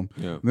feel to them.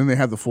 Yeah. And then they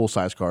have the full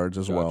size cards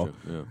as well.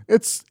 Yeah.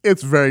 It's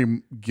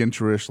very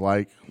Ginterish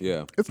like.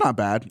 Yeah. It's not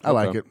bad. I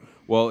like it.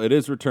 Well, it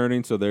is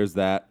returning, so there's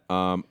that.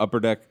 Upper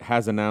Deck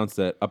has announced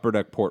that Upper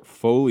Deck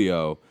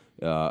Portfolio,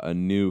 a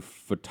new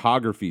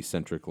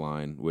photography-centric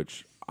line,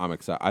 which I'm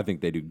excited. I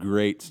think they do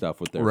great stuff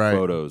with their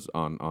photos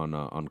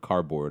on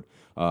cardboard,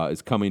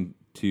 is coming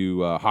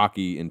to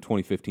hockey in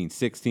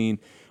 2015-16.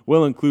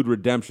 Will include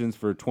redemptions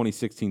for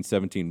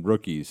 2016-17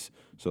 rookies,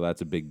 so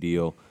that's a big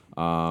deal.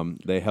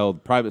 They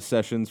held private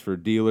sessions for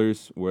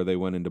dealers where they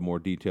went into more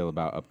detail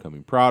about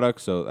upcoming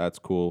products, so that's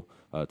cool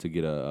to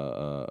get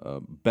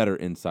a better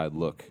inside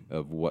look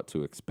of what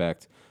to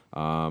expect.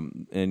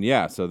 And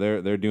yeah, so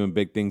they're doing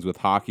big things with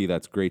hockey.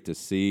 That's great to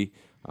see.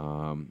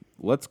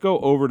 Let's go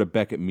over to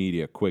Beckett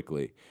Media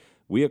quickly.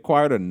 We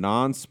acquired a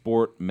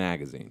non-sport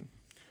magazine.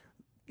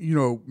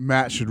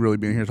 Matt should really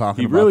be in here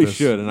talking about this. He really this.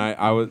 should, and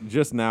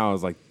I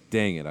was like,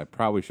 dang it, I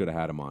probably should have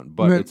had him on,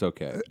 but it's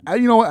okay.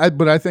 You know what?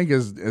 But I think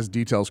as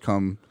details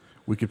come,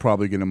 we could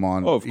probably get him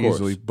on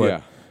easily.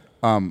 But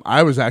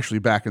I was actually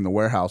back in the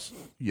warehouse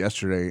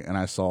yesterday, and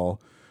I saw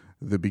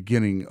the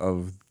beginning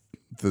of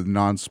the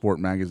non-sport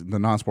magazine, the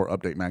non-sport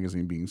update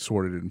magazine being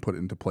sorted and put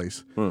into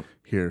place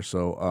here.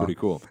 So pretty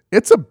cool.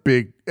 It's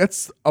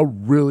a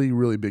really,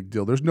 really big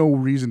deal. There's no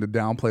reason to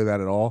downplay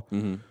that at all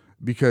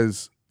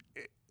because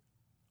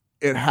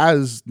it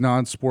has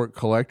non-sport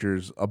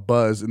collectors a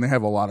buzz, and they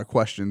have a lot of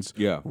questions.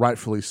 Yeah,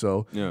 rightfully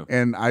so. Yeah,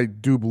 and I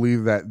do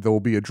believe that they'll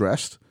be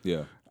addressed.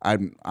 Yeah,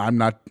 I'm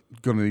not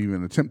going to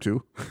even attempt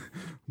to,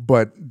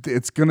 but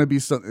it's going to be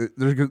some.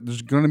 There's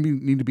going to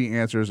need to be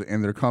answers,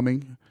 and they're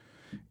coming.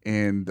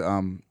 And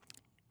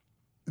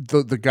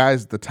the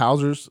guys, the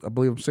Tousers, I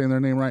believe I'm saying their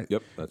name right.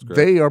 Yep, that's correct.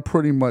 They are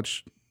pretty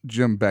much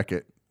Jim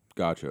Beckett.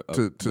 Gotcha.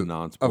 To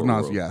non-sport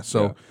world. Yeah.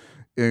 So. Yeah.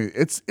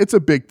 It's a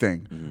big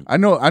thing. Mm-hmm. I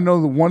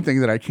know the one thing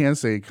that I can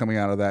say coming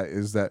out of that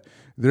is that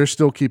they're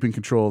still keeping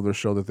control of their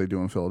show that they do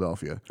in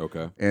Philadelphia.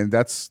 Okay. And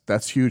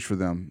that's huge for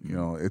them.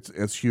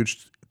 It's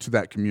huge to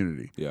that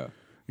community. Yeah.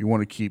 You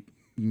want to keep,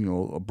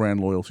 a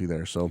brand loyalty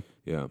there. So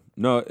yeah.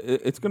 No,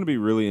 it's going to be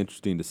really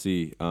interesting to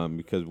see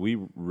because we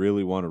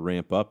really want to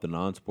ramp up the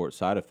non-sport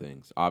side of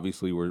things.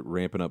 Obviously, we're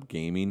ramping up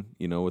gaming,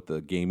 with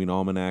the Gaming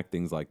Almanac,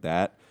 things like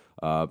that.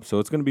 So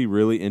it's going to be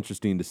really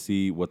interesting to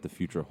see what the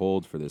future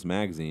holds for this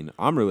magazine.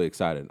 I'm really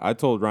excited. I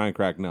told Ryan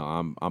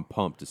Cracknell I'm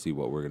pumped to see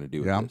what we're going to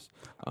do with this.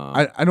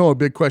 I know a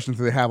big question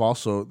that they have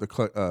also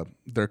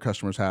their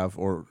customers have,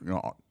 or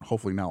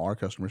hopefully now our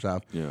customers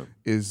have,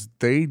 is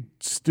they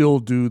still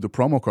do the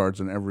promo cards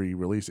in every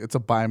release. It's a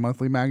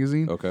bi-monthly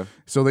magazine. Okay.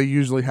 So they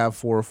usually have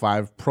 4 or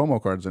 5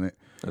 promo cards in it.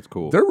 That's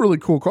cool. They're really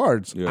cool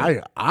cards.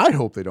 Yeah. I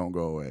hope they don't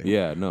go away.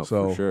 Yeah, no,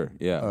 for sure.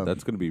 Yeah,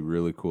 that's going to be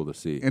really cool to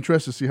see.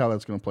 Interested to see how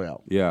that's going to play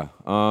out. Yeah.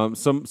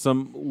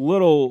 Some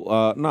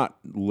little, not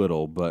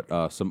little,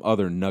 but some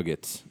other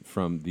nuggets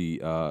from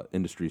the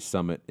industry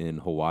summit in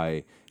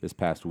Hawaii this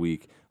past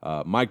week.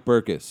 Mike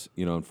Burkus,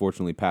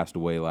 unfortunately passed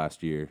away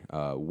last year,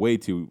 way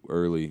too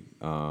early.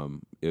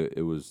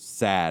 It was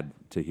sad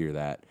to hear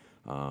that.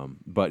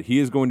 But he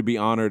is going to be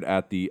honored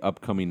at the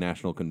upcoming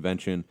national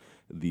convention.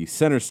 The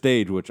center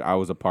stage, which I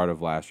was a part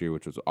of last year,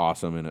 which was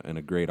awesome and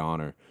a great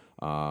honor.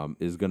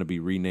 is going to be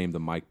renamed the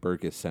Mike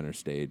Burkus Center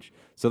Stage.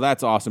 So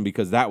that's awesome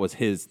because that was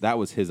his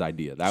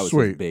idea. That was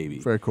his baby.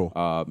 Very cool.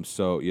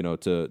 So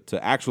to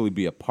actually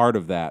be a part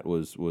of that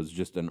was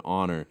just an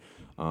honor.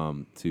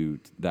 To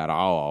that I'll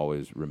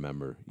always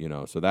remember.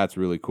 So that's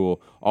really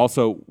cool.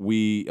 Also,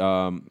 we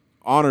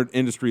honored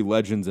industry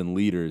legends and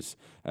leaders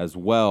as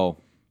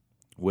well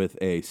with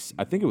I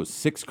think it was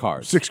 6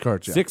 cards. 6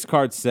 cards, yeah. 6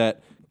 card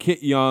set.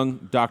 Kit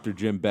Young, Dr.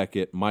 Jim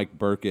Beckett, Mike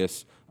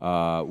Burkus.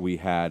 We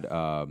had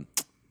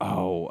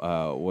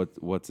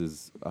what's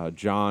his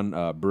John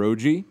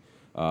Brogy,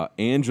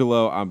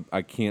 Angelo.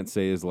 I can't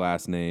say his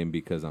last name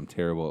because I'm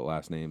terrible at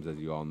last names, as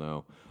you all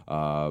know.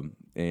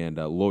 And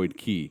Lloyd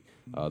Key.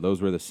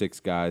 Those were the 6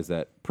 guys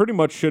that pretty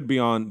much should be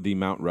on the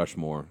Mount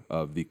Rushmore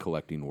of the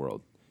collecting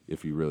world,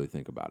 if you really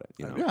think about it.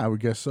 Yeah, I would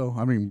guess so.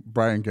 I mean,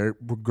 Brian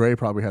Gray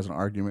probably has an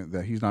argument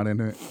that he's not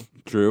into it.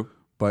 True.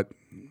 But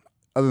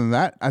other than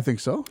that, I think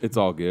so. It's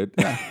all good.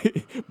 Yeah.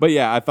 But,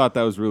 yeah, I thought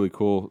that was really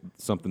cool,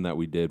 something that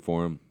we did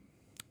for him.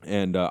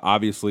 And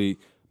obviously,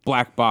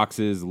 black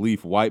boxes,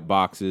 Leaf white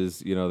boxes,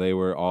 they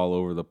were all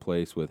over the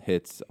place with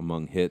hits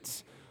among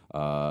hits.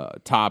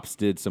 Topps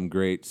did some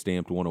great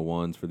stamped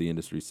 101s for the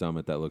Industry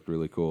Summit that looked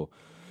really cool.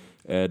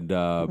 And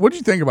what did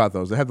you think about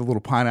those? They had the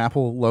little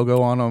pineapple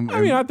logo on them.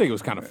 I mean, I think it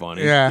was kind of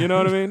funny. Yeah. You know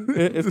what I mean?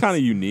 It's kind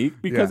of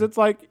unique because it's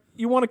like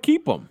you want to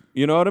keep them.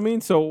 You know what I mean?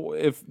 So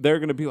if they're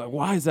going to be like,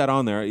 why is that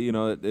on there?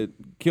 It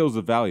kills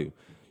the value.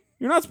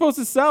 You're not supposed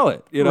to sell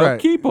it. Right.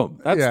 Keep them.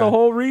 That's the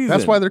whole reason.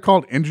 That's why they're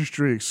called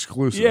industry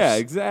exclusives. Yeah,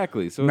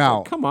 exactly. So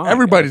now, it's like, come on,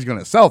 everybody's going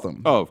to sell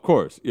them. Oh, of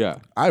course. Yeah.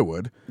 I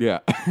would. Yeah.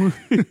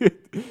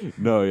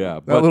 No,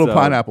 yeah. That little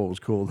pineapple was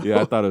cool, though.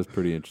 Yeah, I thought it was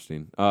pretty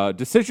interesting.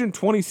 Decision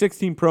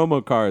 2016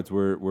 promo cards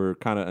were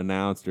kind of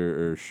announced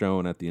or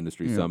shown at the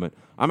Industry Summit.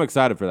 I'm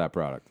excited for that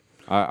product.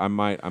 I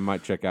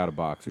might check out a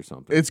box or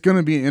something. It's going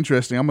to be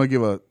interesting. I'm going to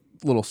give a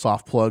little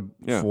soft plug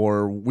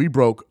for we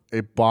broke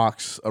a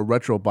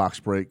retro box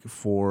break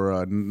for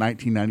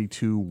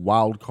 1992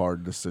 Wild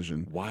Card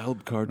Decision.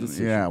 Wild Card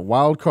Decision. Yeah,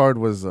 Wild Card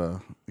was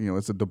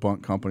it's a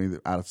debunked company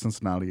out of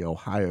Cincinnati,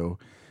 Ohio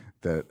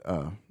that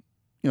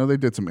they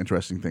did some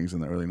interesting things in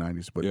the early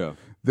 90s, but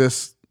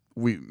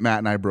Matt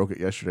and I broke it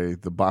yesterday.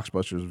 The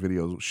Boxbusters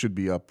video should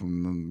be up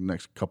in the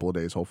next couple of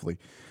days, hopefully.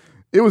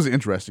 It was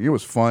interesting. It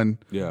was fun.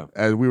 Yeah.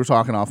 As we were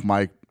talking off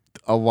mic,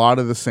 a lot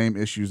of the same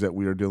issues that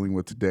we are dealing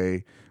with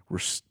today were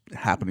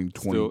happening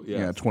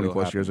 20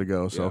 plus years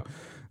ago. So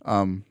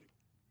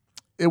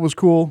it was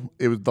cool.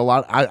 It was a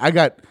lot. I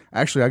got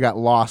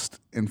lost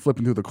in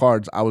flipping through the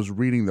cards. I was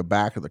reading the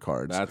back of the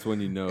cards. That's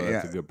when you know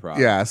that's a good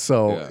product. Yeah,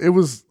 so it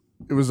was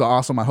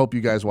awesome. I hope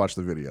you guys watched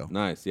the video.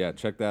 Nice. Yeah,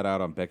 check that out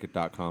on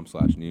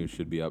Beckett.com/news.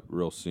 Should be up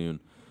real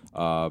soon.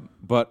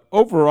 But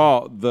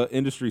overall, the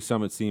Industry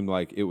Summit seemed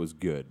like it was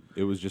good.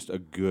 It was just a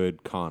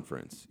good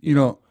conference. You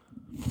know?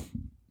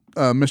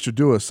 Mr.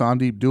 Dua,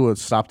 Sandeep Dua,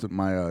 stopped at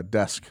my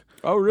desk.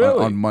 Oh,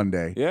 really? On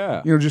Monday.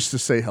 Yeah. Just to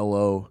say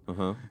hello.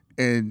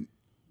 And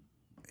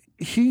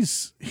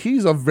he's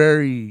a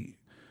very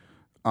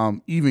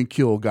even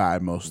keel guy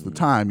most of the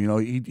time.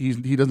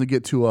 He doesn't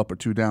get too up or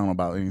too down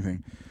about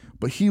anything.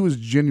 But he was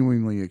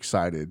genuinely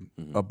excited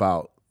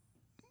about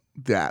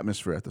the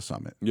atmosphere at the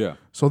summit. Yeah.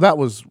 So that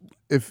was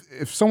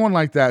if someone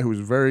like that who was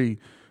very,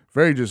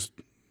 very just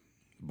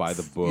by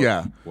the book,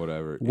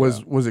 whatever,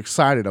 was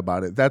excited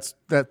about it.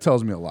 That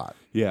tells me a lot.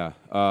 Yeah.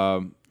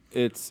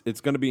 It's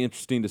going to be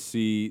interesting to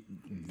see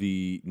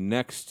the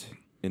next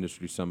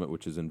Industry Summit,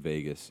 which is in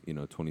Vegas,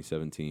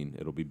 2017.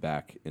 It'll be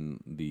back in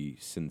the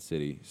Sin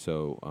City.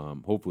 So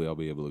hopefully I'll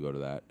be able to go to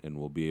that, and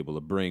we'll be able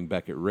to bring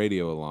Beckett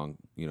Radio along,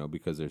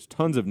 because there's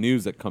tons of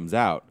news that comes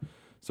out,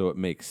 so it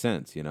makes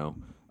sense,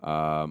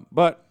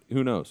 But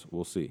who knows?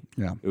 We'll see.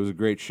 Yeah. It was a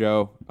great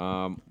show.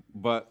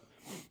 But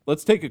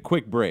let's take a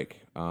quick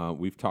break.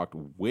 We've talked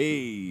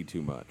way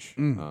too much,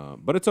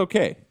 but it's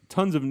okay.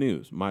 Tons of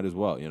news. Might as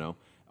well,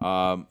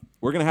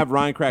 We're going to have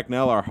Ryan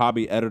Cracknell, our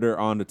hobby editor,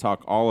 on to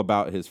talk all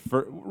about his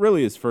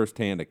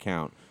firsthand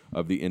account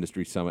of the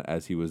Industry Summit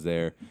as he was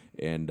there,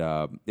 and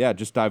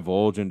just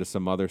divulge into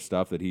some other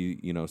stuff that he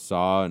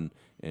saw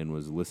and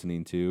was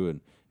listening to,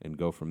 and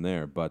go from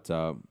there. But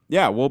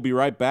we'll be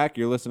right back.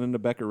 You're listening to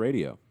Beckett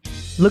Radio.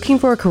 Looking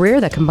for a career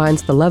that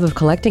combines the love of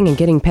collecting and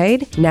getting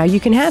paid? Now you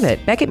can have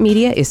it. Beckett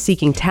Media is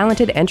seeking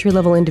talented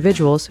entry-level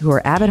individuals who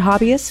are avid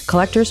hobbyists,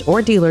 collectors,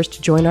 or dealers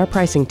to join our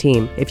pricing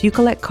team. If you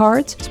collect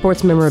cards,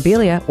 sports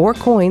memorabilia, or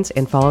coins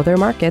and follow their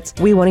markets,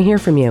 we want to hear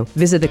from you.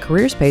 Visit the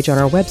careers page on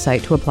our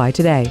website to apply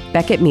today.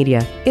 Beckett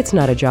Media. It's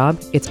not a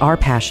job, it's our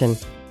passion.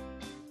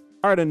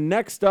 All right, and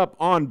next up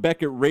on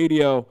Beckett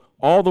Radio,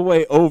 all the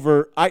way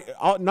over,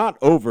 not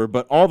over,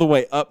 but all the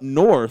way up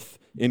north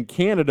in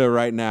Canada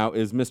right now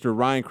is Mr.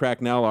 Ryan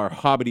Cracknell, our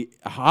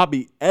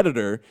hobby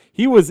editor.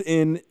 He was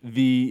at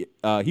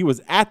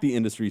the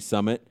Industry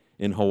Summit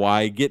in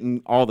Hawaii,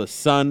 getting all the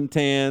sun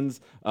tans,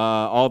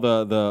 all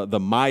the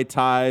Mai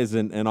Tais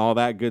and all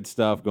that good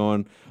stuff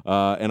going.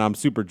 And I'm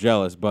super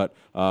jealous. But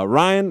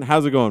Ryan,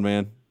 how's it going,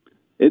 man?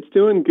 It's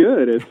doing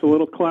good. It's a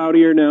little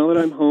cloudier now that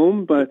I'm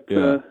home, but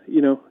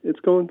it's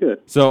going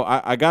good. So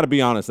I got to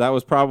be honest, that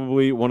was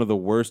probably one of the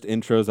worst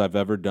intros I've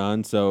ever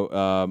done.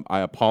 So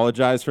I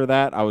apologize for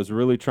that. I was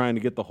really trying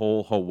to get the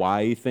whole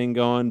Hawaii thing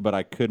going, but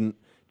I couldn't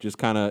just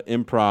kind of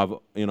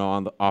improv,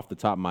 off the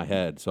top of my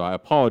head. So I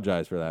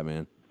apologize for that,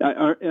 man.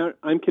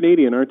 I'm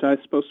Canadian. Aren't I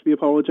supposed to be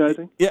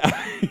apologizing? Yeah,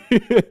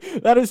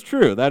 that is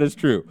true. That is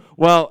true.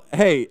 Well,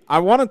 hey, I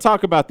want to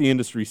talk about the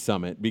industry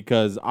summit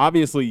because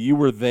obviously you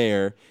were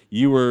there.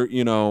 You were,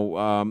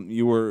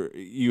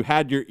 you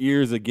had your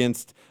ears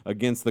against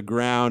the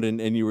ground,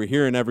 and you were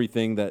hearing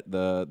everything that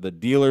the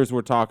dealers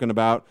were talking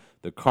about,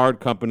 the card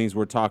companies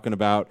were talking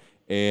about,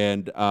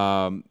 and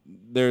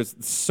there's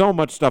so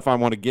much stuff I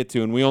want to get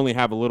to, and we only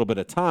have a little bit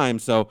of time,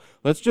 so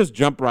let's just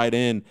jump right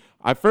in.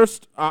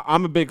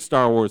 I'm a big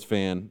Star Wars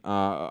fan.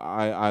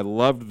 I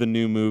loved the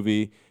new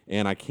movie,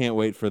 and I can't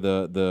wait for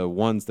the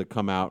ones that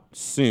come out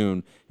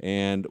soon.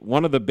 And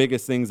one of the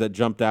biggest things that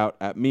jumped out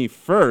at me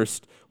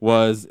first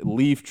was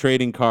Leaf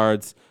trading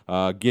cards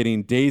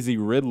getting Daisy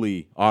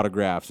Ridley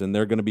autographs, and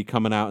they're going to be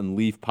coming out in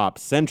Leaf Pop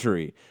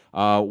Century.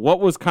 What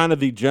was kind of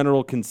the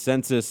general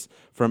consensus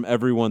from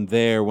everyone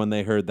there when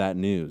they heard that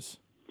news?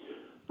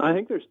 I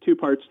think there's two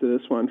parts to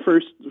this one.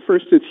 First,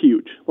 it's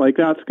huge. Like,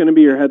 that's going to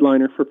be your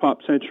headliner for Pop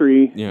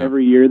Century. Yeah.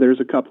 Every year there's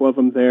a couple of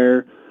them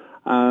there.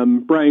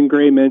 Brian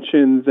Gray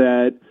mentioned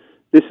that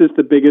this is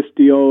the biggest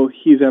deal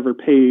he's ever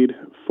paid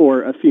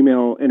for a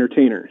female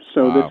entertainer.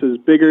 So wow. This is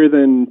bigger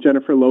than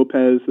Jennifer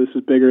Lopez. This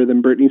is bigger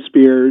than Britney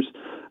Spears.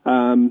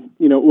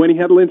 When he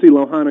had Lindsay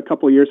Lohan a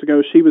couple of years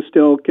ago, she was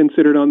still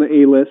considered on the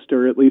A-list,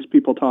 or at least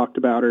people talked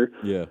about her.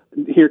 Yeah.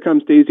 Here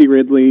comes Daisy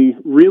Ridley,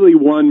 really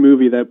one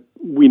movie that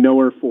we know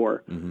her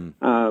for,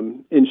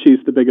 and she's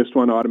the biggest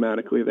one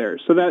automatically there.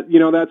 So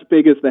that's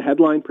big as the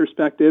headline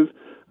perspective.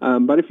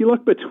 But if you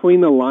look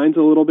between the lines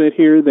a little bit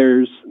here,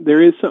 there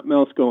is something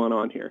else going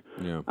on here.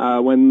 Yeah.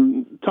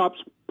 When Topps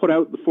put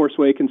out The Force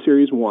Awakens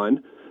Series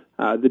 1,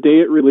 the day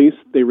it released,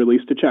 they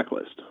released a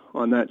checklist.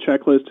 On that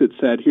checklist, it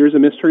said, here's a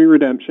mystery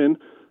redemption.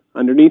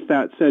 Underneath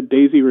that said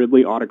Daisy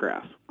Ridley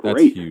autograph.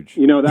 Great. That's huge.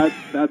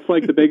 That's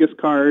like the biggest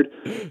card.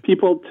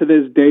 People to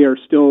this day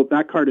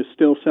that card is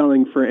still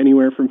selling for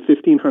anywhere from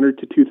 $1,500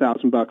 to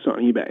 $2,000 on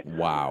eBay.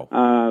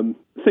 Wow.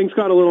 Things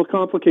got a little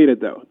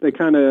complicated though. They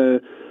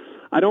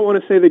I don't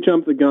want to say they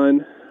jumped the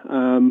gun,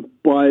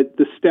 but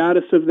the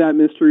status of that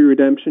mystery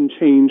redemption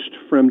changed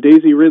from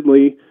Daisy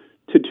Ridley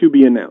to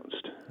be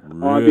announced.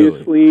 Really?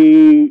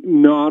 Obviously,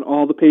 not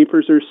all the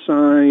papers are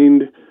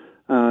signed.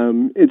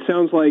 It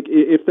sounds like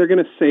if they're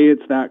going to say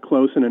it's that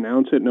close and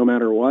announce it no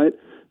matter what,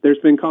 there's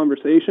been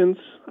conversations.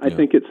 I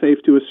think it's safe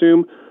to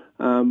assume,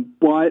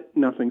 but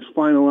nothing's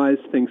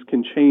finalized. Things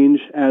can change.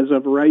 As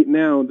of right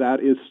now,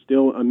 that is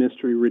still a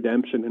mystery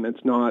redemption, and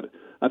it's not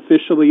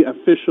officially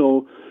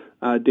official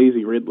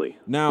Daisy Ridley.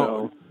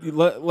 Now,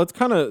 let's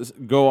kind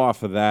of go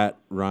off of that,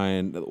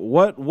 Ryan.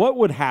 What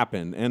would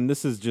happen, and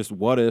this is just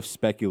what-if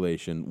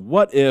speculation,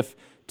 what if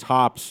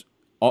Topps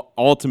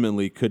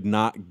ultimately could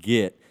not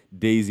get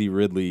Daisy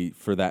Ridley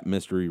for that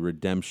mystery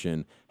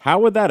redemption? How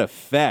would that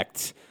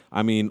affect,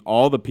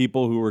 all the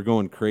people who were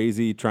going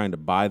crazy trying to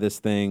buy this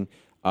thing?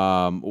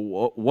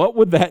 What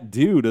would that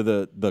do to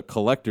the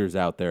collectors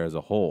out there as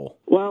a whole?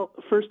 Well,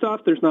 first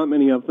off, there's not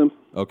many of them.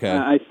 Okay.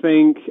 I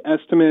think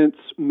estimates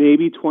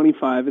maybe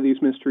 25 of these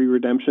mystery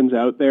redemptions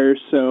out there.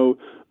 So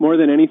more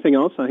than anything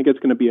else, I think it's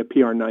going to be a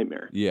PR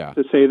nightmare. Yeah.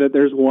 To say that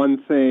there's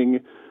one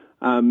thing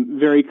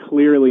very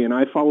clearly, and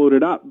I followed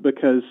it up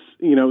because,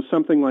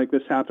 something like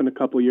this happened a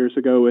couple years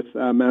ago with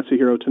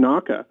Masahiro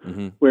Tanaka,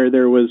 where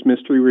there was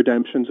mystery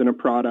redemptions in a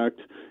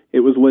product. It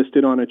was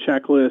listed on a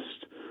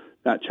checklist.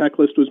 That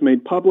checklist was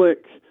made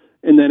public,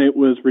 and then it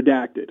was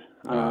redacted.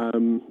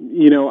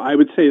 I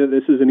would say that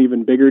this is an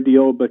even bigger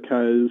deal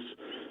because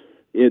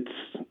it's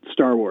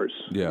Star Wars,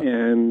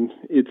 and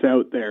it's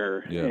out there,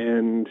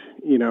 and,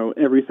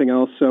 everything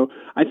else. So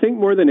I think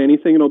more than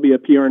anything, it'll be a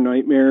PR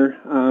nightmare.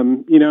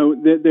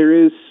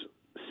 There is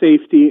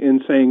safety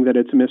in saying that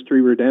it's a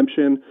mystery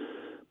redemption,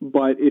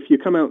 but if you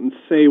come out and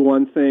say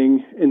one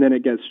thing and then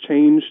it gets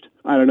changed,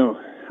 I don't know.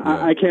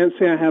 Yeah. I can't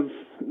say I have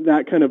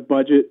that kind of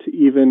budget to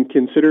even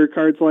consider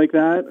cards like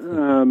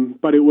that,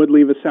 but it would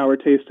leave a sour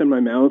taste in my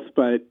mouth.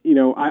 But,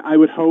 I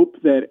would hope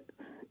that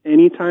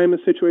anytime a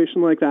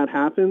situation like that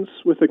happens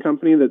with a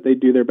company that they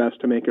do their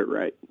best to make it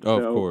right.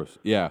 Oh, of course.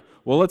 Yeah.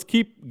 Well, let's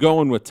keep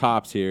going with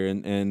Topps here.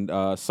 And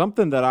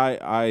something that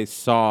I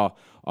saw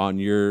on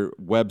your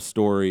web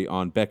story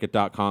on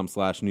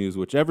Beckett.com/news,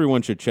 which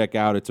everyone should check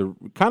out. It's a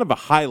kind of a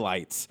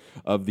highlights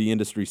of the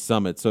industry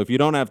summit. So if you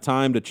don't have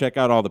time to check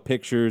out all the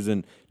pictures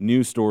and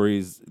news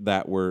stories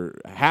that were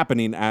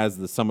happening as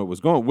the summit was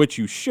going, which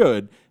you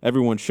should,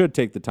 everyone should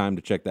take the time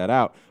to check that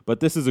out. But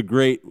this is a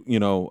great,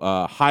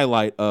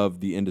 highlight of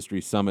the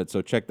industry summit.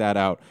 So check that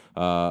out.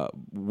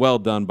 Well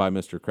done by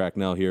Mr.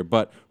 Cracknell here.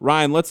 But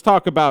Ryan, let's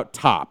talk about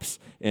Topps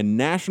and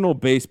National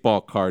Baseball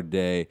Card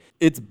Day.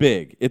 It's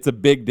big. It's a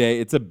big day.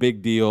 It's a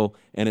big deal,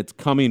 and it's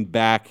coming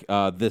back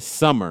this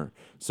summer.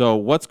 So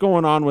what's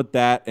going on with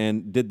that,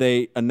 and did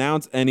they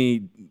announce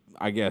any,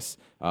 I guess,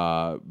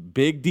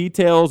 big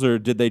details, or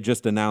did they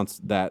just announce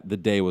that the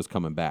day was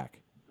coming back?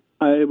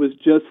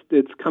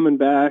 It's coming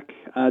back.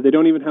 They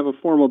don't even have a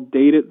formal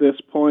date at this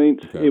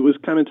point. Okay. It was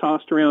kind of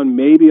tossed around,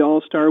 maybe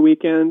All-Star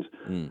Weekend,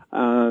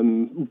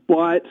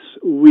 but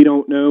we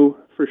don't know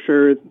for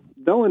sure.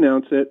 They'll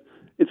announce it.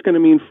 It's going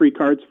to mean free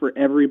cards for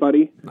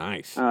everybody.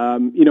 Nice.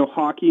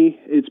 Hockey,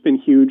 it's been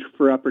huge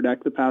for Upper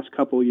Deck the past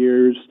couple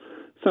years.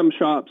 Some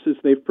shops, as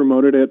they've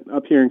promoted it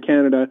up here in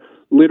Canada,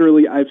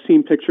 literally I've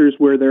seen pictures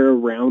where they're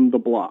around the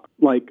block.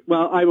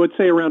 I would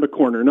say around a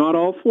corner. Not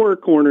all four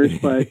corners,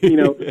 but,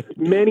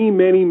 many,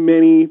 many,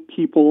 many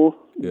people,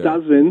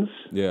 dozens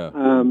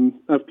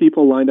of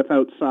people lined up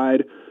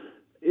outside.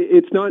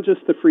 It's not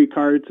just the free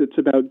cards. It's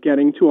about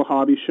getting to a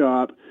hobby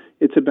shop.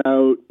 It's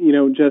about,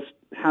 just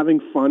having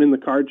fun in the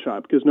card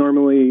shop. Because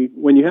normally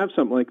when you have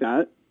something like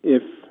that,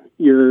 if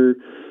you're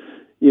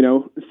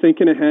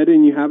thinking ahead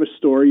and you have a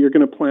store, you're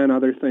going to plan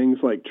other things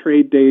like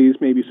trade days,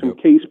 maybe some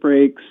case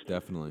breaks.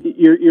 Definitely.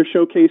 You're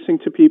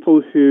showcasing to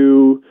people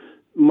who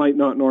might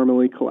not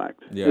normally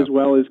collect, as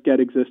well as get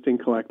existing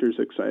collectors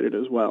excited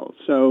as well.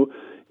 So,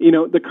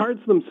 the cards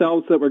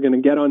themselves that we're going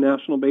to get on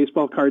National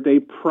Baseball Card Day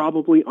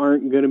probably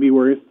aren't going to be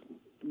worth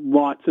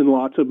lots and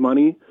lots of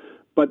money,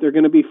 but they're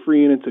going to be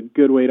free, and it's a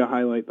good way to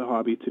highlight the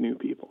hobby to new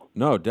people.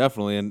 No,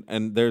 definitely,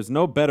 and there's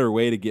no better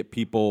way to get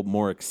people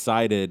more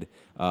excited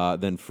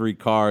than free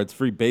cards,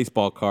 free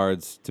baseball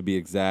cards to be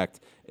exact.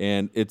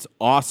 And it's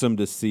awesome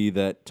to see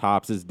that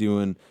Topps is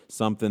doing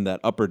something that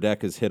Upper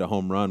Deck has hit a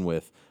home run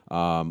with,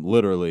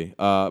 literally.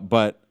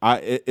 But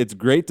it's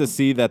great to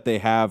see that they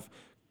have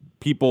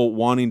people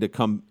wanting to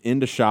come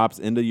into shops,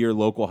 into your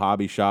local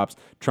hobby shops,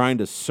 trying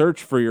to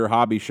search for your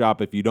hobby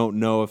shop if you don't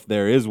know if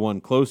there is one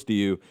close to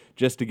you,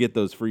 just to get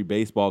those free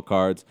baseball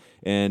cards.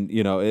 And,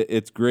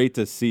 it's great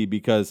to see,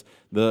 because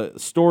the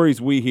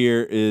stories we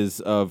hear is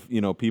of,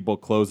 people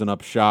closing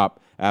up shop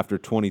after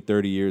 20,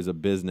 30 years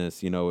of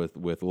business,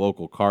 with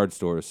local card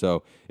stores.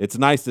 So it's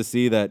nice to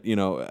see that,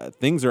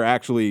 things are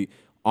actually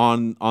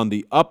on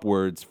the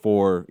upwards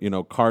for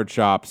card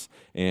shops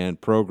and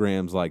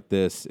programs like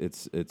this.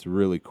 It's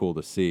really cool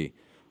to see.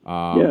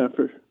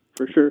 For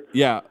sure.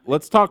 Yeah,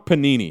 let's talk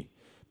Panini.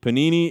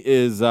 Panini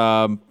is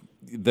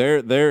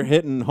they're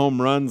hitting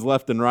home runs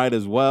left and right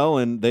as well,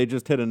 and they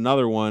just hit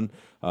another one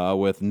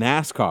with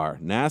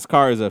NASCAR.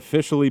 NASCAR is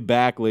officially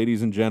back,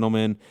 ladies and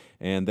gentlemen,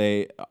 and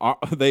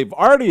they've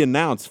already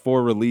announced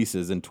 4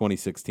 releases in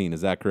 2016. Is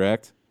that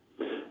correct?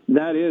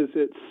 That is.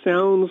 It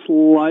sounds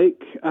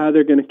like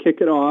they're going to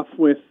kick it off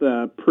with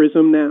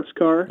Prism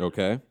NASCAR.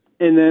 Okay.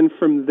 And then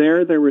from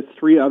there were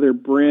 3 other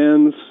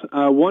brands,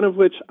 one of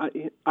which,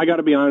 I got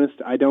to be honest,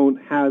 I don't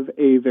have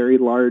a very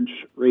large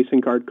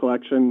racing card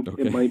collection.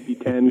 Okay. It might be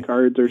 10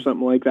 cards or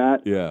something like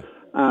that. Yeah.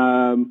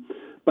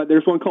 But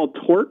there's one called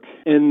Torque,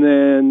 and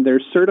then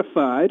there's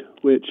Certified,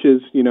 which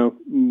is,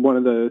 one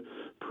of the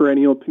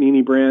perennial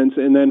Panini brands.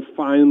 And then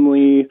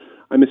finally,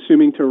 I'm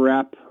assuming to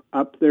wrap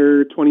up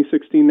their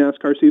 2016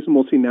 NASCAR season,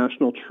 we'll see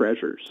National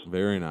Treasures.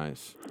 Very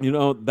nice.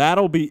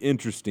 That'll be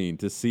interesting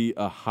to see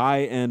a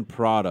high-end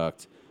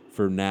product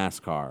for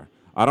NASCAR.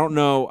 I don't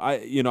know.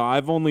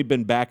 I've only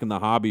been back in the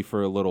hobby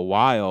for a little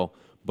while,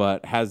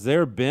 but has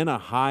there been a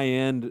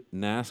high-end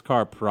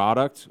NASCAR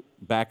product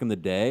back in the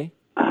day?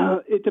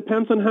 It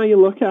depends on how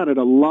you look at it.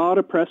 A lot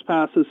of press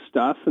passes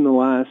stuff in the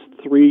last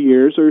 3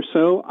 years or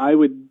so, I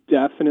would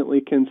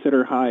definitely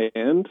consider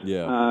high-end.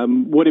 Yeah.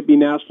 Would it be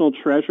National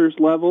Treasures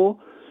level?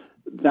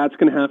 That's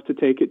going to have to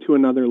take it to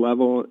another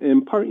level.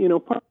 And part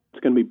it's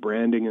going to be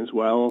branding as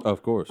well.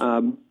 Of course.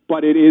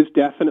 But it is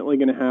definitely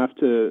going to have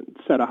to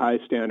set a high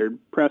standard.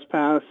 Press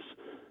pass,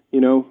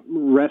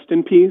 rest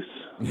in peace.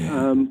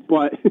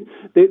 But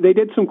they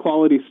did some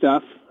quality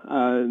stuff.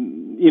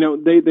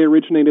 They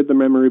originated the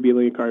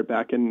memorabilia card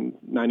back in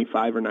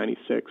 95 or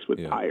 96 with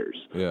tires.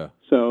 Yeah.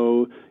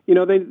 So,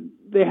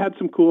 they had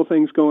some cool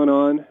things going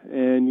on,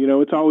 and,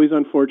 it's always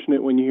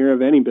unfortunate when you hear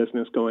of any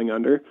business going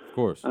under. Of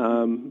course.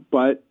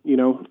 But,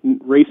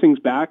 racing's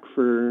back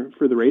for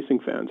the racing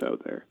fans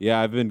out there.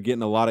 Yeah, I've been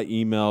getting a lot of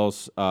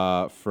emails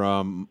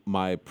from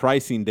my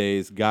pricing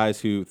days,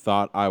 guys who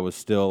thought I was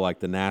still like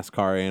the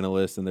NASCAR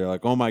analyst, and they're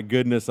like, oh my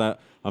goodness,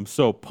 I'm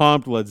so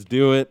pumped, let's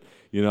do it.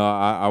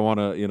 I want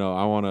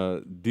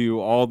to do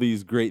all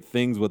these great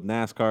things with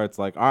NASCAR. It's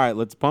like, all right,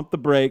 let's pump the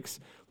brakes.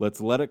 Let's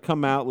let it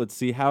come out. Let's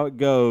see how it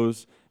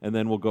goes, and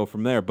then we'll go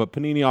from there. But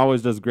Panini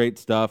always does great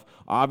stuff.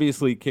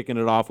 Obviously, kicking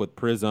it off with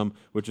Prism,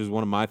 which is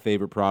one of my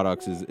favorite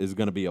products, is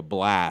going to be a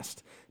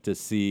blast to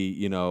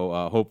see.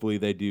 Hopefully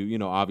they do,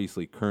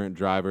 obviously current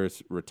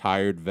drivers,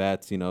 retired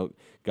vets,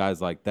 guys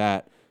like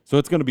that. So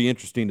it's going to be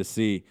interesting to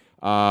see.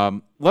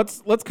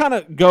 Let's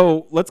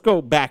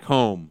go back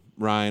home,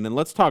 Ryan, and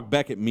let's talk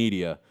Beckett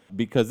Media,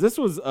 because this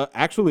was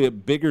actually a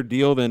bigger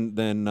deal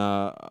than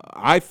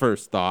I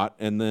first thought.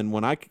 And then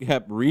when I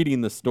kept reading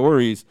the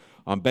stories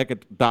on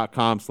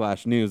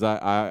Beckett.com/news,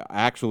 I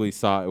actually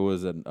saw it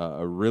was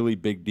a really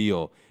big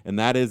deal. And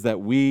that is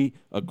that we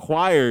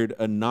acquired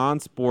a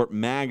non-sport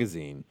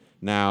magazine.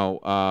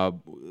 Now,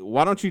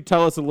 why don't you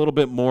tell us a little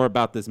bit more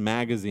about this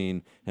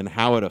magazine and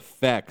how it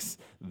affects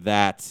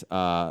that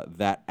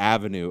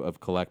avenue of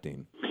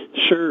collecting?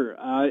 Sure.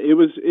 It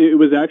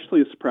was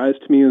actually a surprise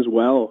to me as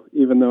well.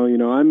 Even though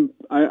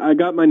I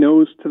got my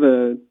nose to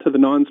the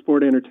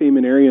non-sport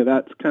entertainment area.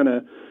 That's kind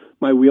of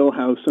my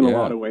wheelhouse in a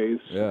lot of ways.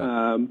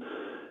 Yeah.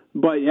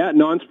 But yeah,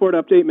 Non-Sport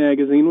Update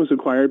magazine was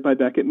acquired by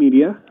Beckett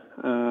Media,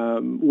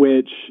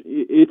 which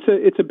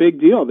it's a big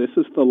deal. This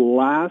is the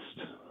last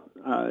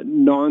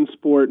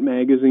non-sport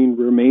magazine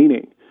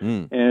remaining,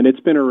 and it's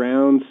been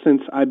around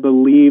since I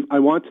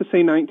want to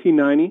say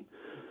 1990.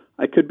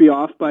 I could be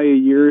off by a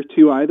year or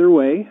two either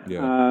way,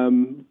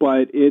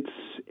 but it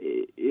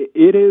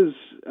is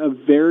a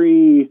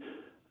very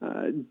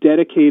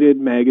dedicated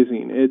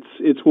magazine.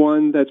 It's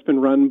one that's been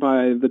run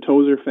by the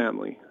Tozer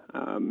family,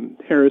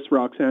 Harris,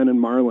 Roxanne, and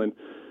Marlon,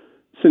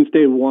 since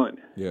day one.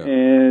 Yeah.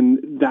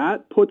 And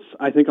that puts,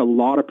 I think, a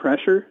lot of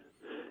pressure,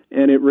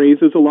 and it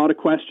raises a lot of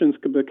questions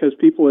because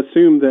people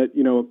assume that,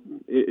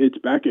 it's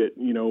Beckett.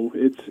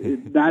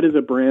 That is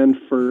a brand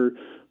for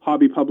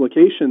hobby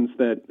publications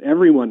that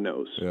everyone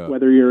knows,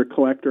 whether you're a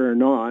collector or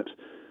not.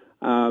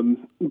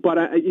 But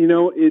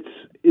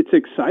it's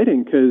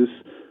exciting because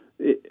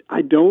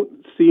I don't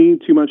see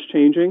too much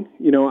changing.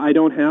 I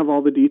don't have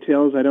all the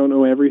details. I don't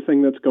know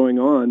everything that's going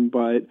on,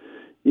 but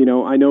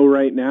I know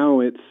right now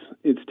it's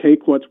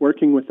take what's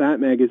working with that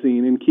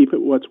magazine and keep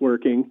it what's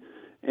working,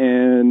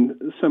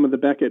 and some of the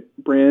Beckett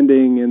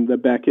branding and the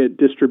Beckett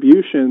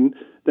distribution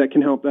that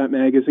can help that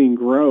magazine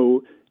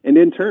grow, and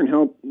in turn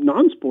help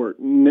non-sport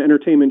and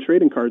entertainment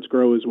trading cards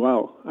grow as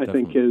well. I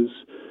think is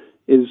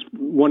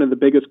one of the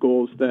biggest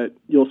goals that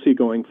you'll see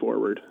going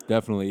forward.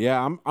 Definitely,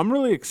 yeah. I'm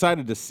really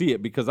excited to see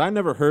it because I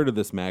never heard of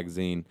this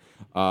magazine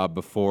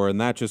before,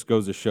 and that just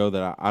goes to show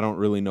that I don't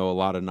really know a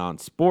lot of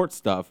non-sport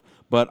stuff,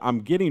 but I'm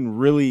getting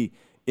really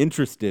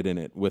interested in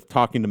it with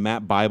talking to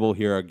Matt Bible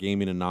here, our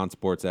gaming and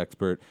non-sports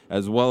expert,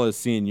 as well as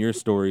seeing your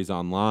stories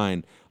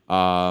online.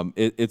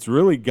 It's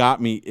really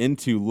got me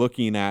into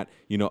looking at,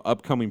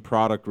 upcoming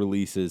product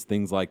releases,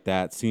 things like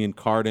that, seeing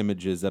card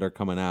images that are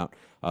coming out.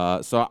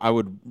 So I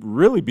would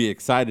really be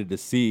excited to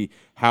see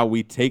how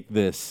we take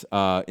this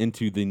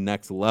into the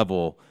next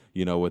level,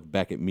 with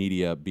Beckett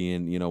Media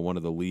being, one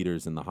of the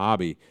leaders in the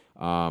hobby.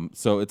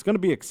 So it's going to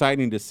be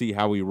exciting to see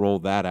how we roll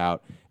that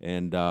out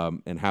and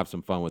have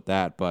some fun with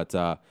that. But,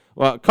 a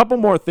couple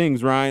more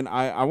things, Ryan.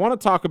 I want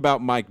to talk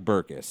about Mike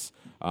Burkus.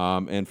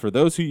 And for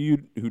those who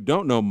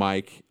don't know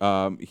Mike,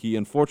 he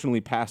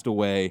unfortunately passed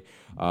away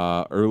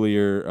last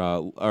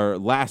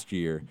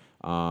year.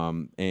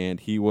 And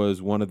he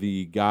was one of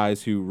the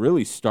guys who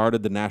really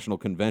started the national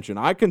convention.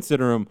 I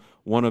consider him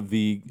one of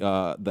the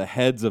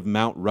heads of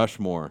Mount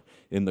Rushmore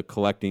in the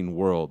collecting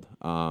world.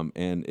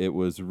 And it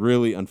was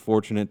really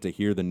unfortunate to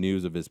hear the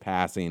news of his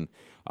passing.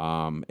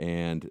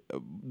 And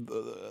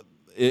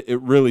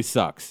it really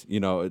sucks,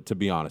 to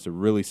be honest. It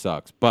really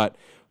sucks. But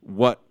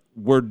what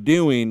we're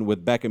doing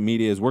with Beckett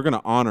Media is we're going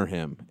to honor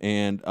him,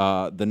 and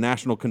the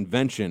national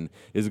convention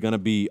is going to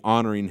be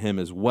honoring him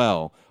as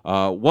well.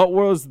 What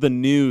was the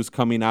news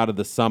coming out of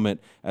the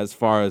summit as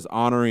far as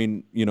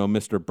honoring,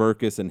 Mr.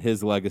 Burkus and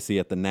his legacy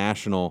at the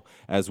national,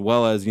 as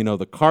well as,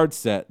 the card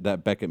set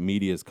that Beckett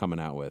Media is coming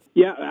out with?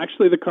 Yeah,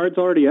 actually the card's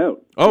already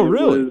out. Oh,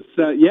 really?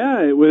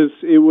 It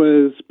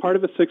was part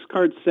of a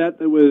 6-card set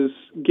that was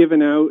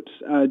given out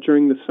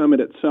during the summit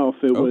itself.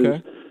 It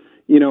was,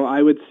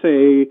 I would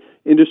say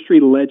industry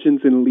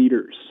legends and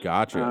leaders.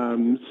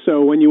 Gotcha.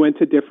 So when you went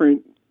to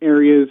different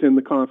areas in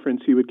the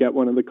conference, you would get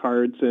one of the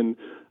cards, and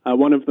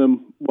one of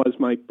them was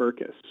Mike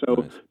Burkus.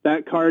 So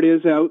that card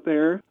is out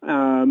there.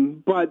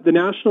 But the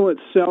National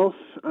itself,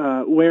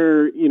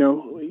 where,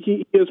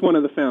 he is one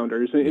of the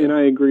founders, and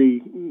I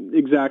agree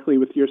exactly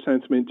with your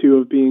sentiment, too,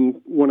 of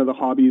being one of the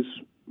hobby's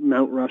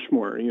Mount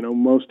Rushmore,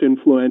 most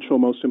influential,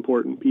 most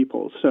important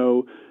people.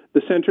 So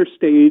the center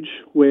stage,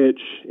 which,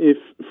 if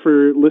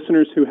for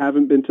listeners who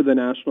haven't been to the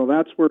National,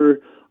 that's where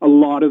a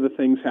lot of the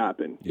things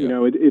happen.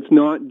 Yeah. It's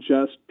not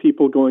just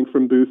people going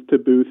from booth to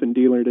booth and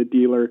dealer to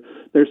dealer.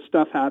 There's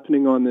stuff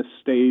happening on this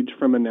stage,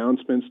 from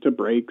announcements to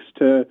breaks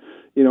to,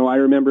 I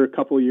remember a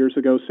couple of years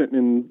ago sitting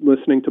and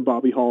listening to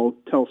Bobby Hall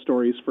tell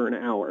stories for an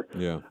hour.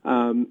 Yeah.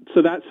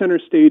 So that center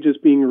stage is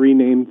being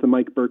renamed the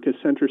Mike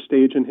Burkus Center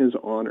Stage in his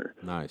honor.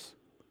 Nice.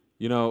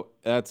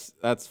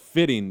 That's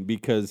fitting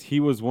because he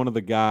was one of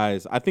the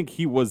guys. I think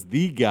he was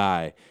the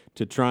guy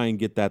to try and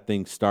get that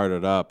thing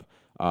started up.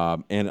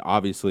 And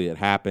obviously it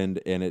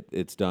happened, and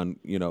it's done,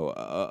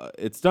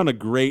 it's done a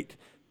great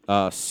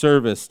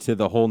service to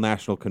the whole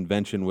national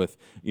convention with,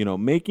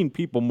 making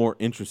people more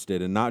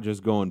interested and not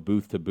just going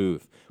booth to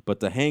booth,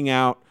 but to hang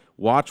out,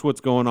 watch what's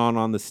going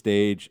on the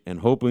stage, and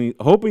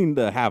hoping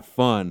to have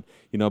fun,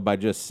 by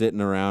just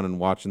sitting around and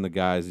watching the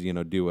guys,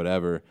 do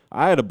whatever.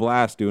 I had a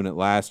blast doing it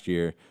last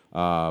year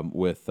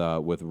with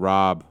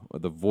Rob,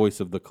 the voice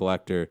of the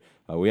collector.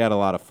 We had a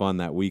lot of fun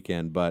that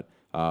weekend, but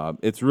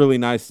it's really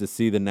nice to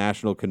see the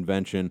national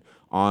convention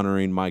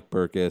honoring Mike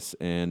Burkus.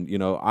 And, you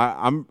know,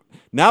 I'm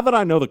now that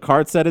I know the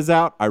card set is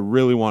out, I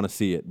really want to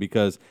see it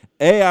because,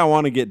 A, I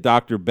want to get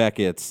Dr.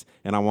 Beckett's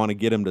and I want to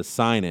get him to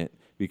sign it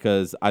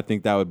because I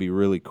think that would be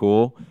really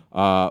cool.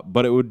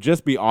 But it would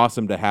just be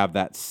awesome to have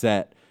that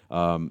set,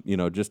 you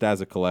know, just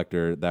as a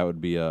collector. That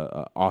would be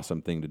a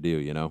awesome thing to do,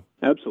 you know?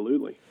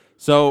 Absolutely.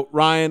 So,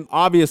 Ryan,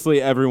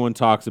 obviously everyone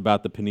talks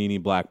about the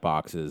Panini black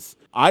boxes.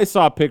 I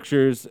saw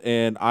pictures,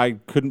 and I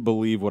couldn't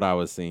believe what I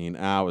was seeing.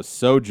 I was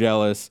so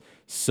jealous,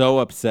 so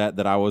upset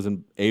that I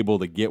wasn't able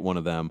to get one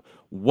of them.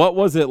 What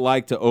was it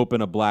like to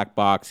open a black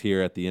box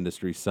here at the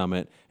Industry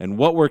Summit, and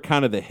what were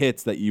kind of the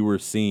hits that you were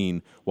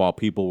seeing while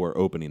people were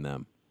opening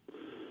them?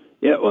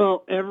 Yeah,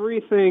 well,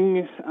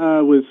 everything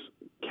was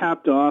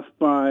capped off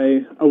by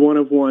a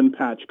one-of-one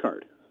patch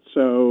card.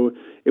 So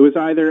it was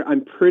either,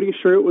 I'm pretty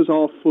sure it was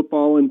all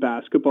football and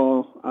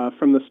basketball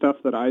from the stuff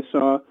that I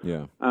saw.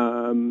 Yeah.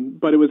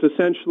 But it was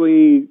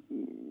essentially,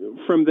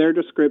 from their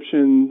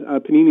description,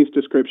 Panini's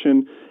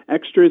description,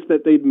 extras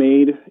that they'd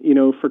made, you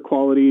know, for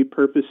quality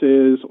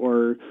purposes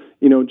or,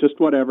 you know, just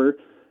whatever.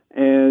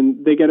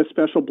 And they get a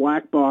special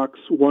black box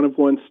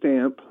one-of-one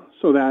stamp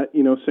so that,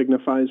 you know,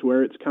 signifies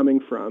where it's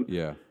coming from.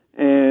 Yeah.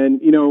 And,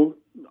 you know,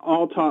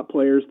 all top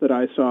players that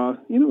I saw,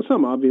 you know,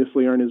 some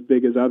obviously aren't as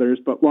big as others,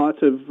 but lots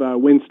of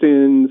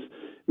Winstons,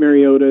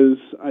 Mariotas.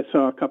 I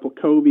saw a couple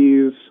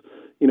Kobe's,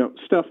 you know,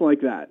 stuff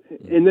like that.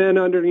 Mm-hmm. And then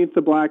underneath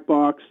the black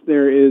box,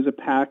 there is a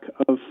pack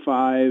of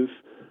 5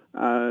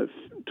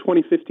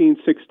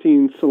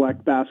 2015-16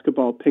 Select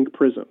Basketball Pink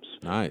Prisms.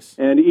 Nice.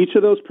 And each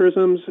of those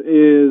prisms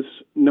is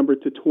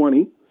numbered to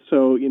 20.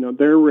 So, you know,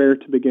 they're rare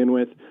to begin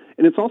with.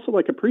 And it's also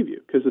like a preview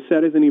because the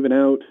set isn't even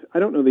out. I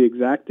don't know the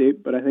exact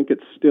date, but I think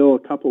it's still a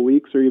couple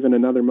weeks or even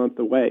another month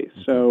away.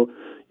 Okay. So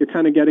you're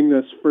kind of getting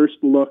this first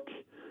look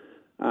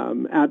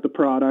at the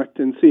product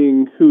and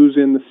seeing who's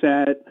in the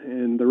set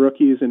and the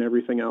rookies and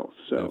everything else.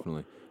 So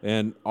definitely.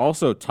 And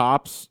also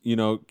Topps, you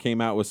know,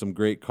 came out with some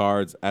great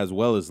cards as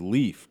well as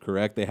Leaf,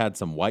 correct? They had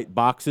some white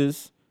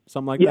boxes.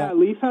 Something like that? Yeah,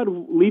 Leaf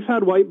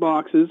had white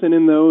boxes, and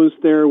in those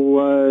there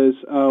was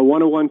a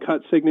 101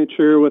 cut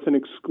signature with an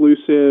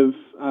exclusive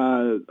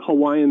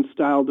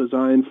Hawaiian-style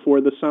design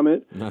for the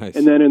Summit. Nice.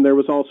 And then there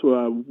was also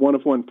a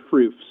 1-of-1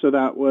 proof. So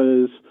that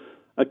was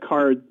a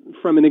card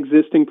from an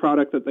existing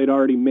product that they'd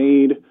already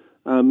made,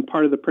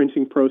 part of the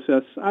printing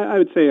process. I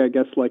would say, I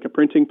guess, like a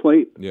printing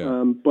plate,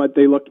 yeah. But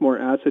they looked more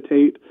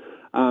acetate.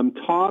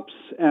 Topps,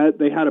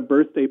 they had a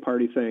birthday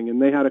party thing,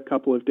 and they had a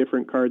couple of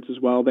different cards as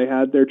well. They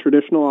had their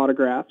traditional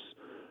autographs.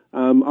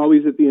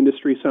 Always at the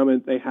Industry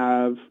Summit, they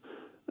have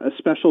a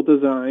special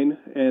design,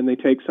 and they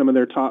take some of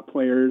their top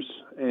players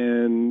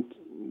and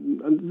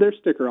their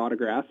sticker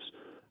autographs.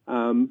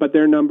 But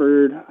they're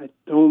numbered,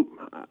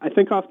 I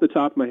think off the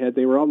top of my head,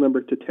 they were all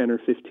numbered to 10 or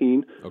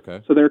 15.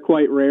 Okay. So they're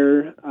quite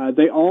rare.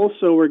 They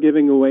also were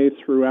giving away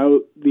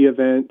throughout the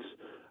event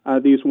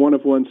these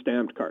 1-of-1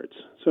 stamped cards.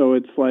 So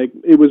it's like,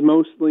 it was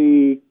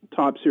mostly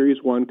Top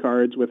Series 1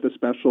 cards with a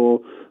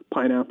special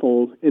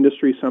Pineapple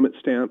Industry Summit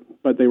stamp,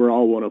 but they were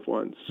all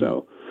 1-of-1s.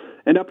 So,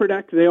 and Upper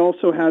Deck, they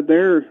also had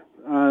their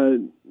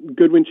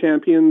Goodwin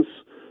Champions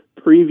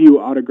preview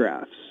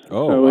autographs.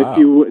 Oh, so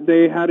wow.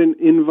 They had an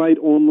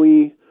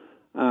invite-only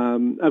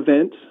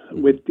event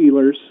with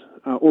dealers,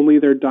 only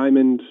their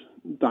Diamond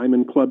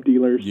Club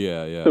dealers.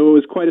 Yeah, yeah. So it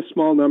was quite a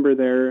small number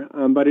there,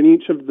 but in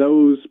each of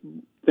those,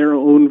 their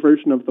own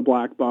version of the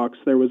black box,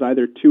 there was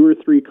either 2 or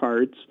 3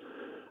 cards.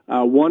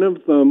 One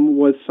of them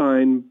was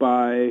signed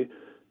by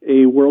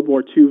a World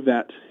War II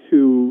vet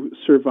who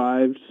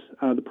survived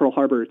the Pearl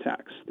Harbor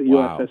attacks, the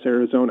Wow. USS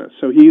Arizona.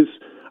 So he's,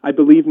 I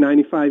believe,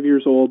 95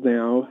 years old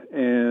now,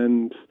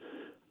 and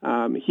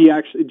he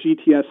actually,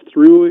 GTS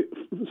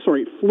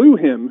flew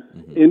him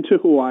into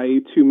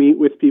Hawaii to meet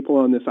with people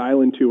on this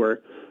island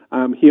tour.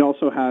 He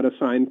also had a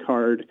signed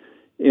card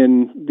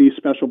in these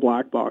special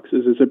black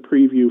boxes as a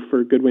preview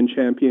for Goodwin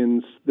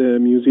Champions. The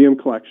museum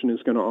collection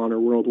is going to honor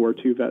World War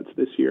II vets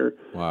this year.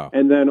 Wow.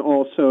 And then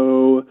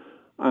also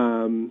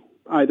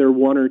either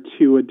 1 or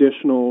 2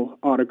 additional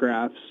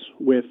autographs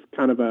with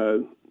kind of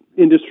a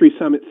Industry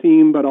Summit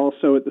theme, but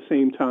also at the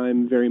same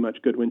time very much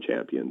Goodwin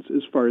Champions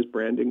as far as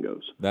branding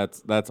goes.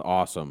 That's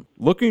awesome.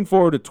 Looking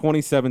forward to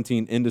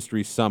 2017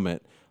 Industry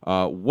Summit,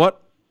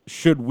 what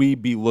should we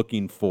be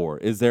looking for?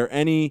 Is there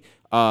any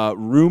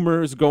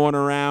rumors going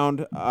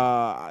around?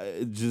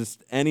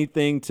 Just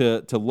anything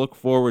to look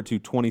forward to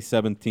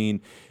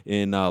 2017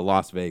 in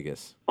Las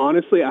Vegas?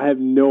 Honestly, I have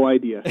no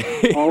idea.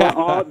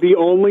 The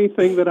only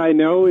thing that I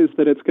know is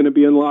that it's going to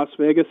be in Las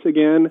Vegas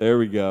again. There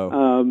we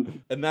go.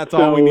 And that's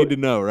all we need to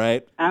know,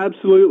 right?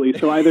 Absolutely.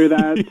 So either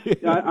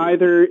that,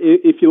 either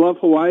if you love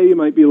Hawaii, you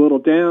might be a little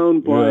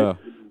down, but yeah.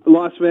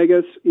 Las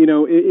Vegas, you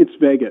know, it's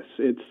Vegas.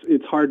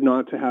 It's hard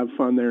not to have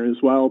fun there as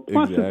well.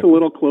 Plus, Exactly. It's a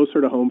little closer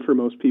to home for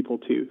most people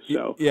too.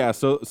 So yeah,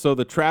 so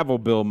the travel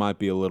bill might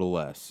be a little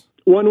less.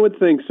 One would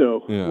think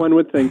so. Yeah. One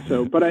would think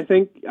so. But I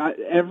think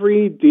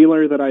every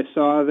dealer that I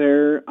saw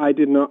there, I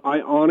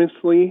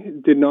honestly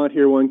did not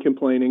hear one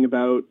complaining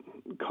about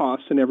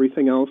costs and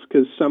everything else,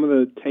 because some of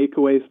the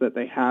takeaways that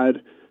they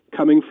had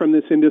coming from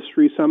this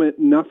industry summit.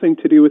 Nothing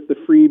to do with the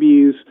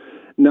freebies,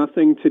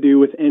 nothing to do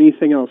with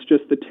anything else,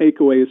 just the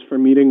takeaways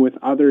from meeting with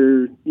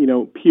other,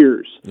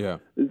 peers. Yeah.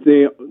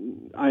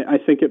 I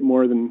think it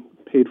more than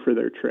paid for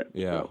their trip.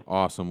 Yeah, so.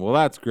 Awesome. Well,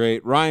 that's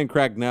great. Ryan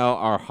Cracknell,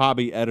 our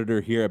hobby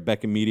editor here at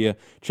Beckett Media.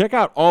 Check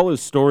out all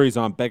his stories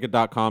on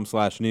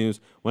Beckett.com/news.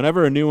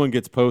 Whenever a new one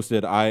gets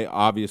posted, I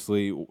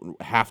obviously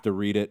have to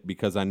read it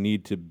because I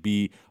need to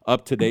be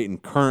up to date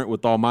and current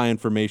with all my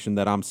information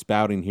that I'm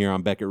spouting here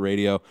on Beckett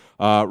Radio.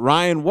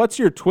 Ryan, what's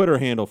your Twitter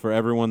handle for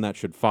everyone that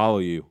should follow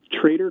you?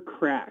 Trader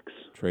Cracks.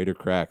 Trader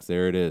Cracks.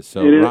 There it is.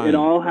 So it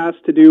all has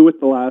to do with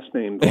the last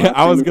name.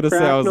 I was going to say,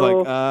 I was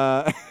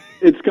like...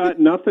 It's got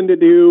nothing to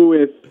do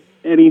with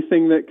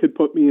anything that could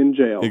put me in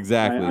jail.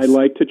 Exactly. I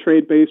like to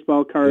trade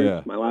baseball cards.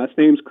 Yeah. My last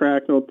name's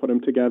Cracknell. Put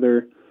them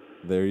together.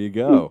 There you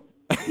go.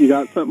 You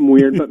got something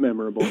weird but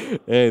memorable.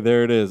 Hey,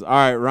 there it is. All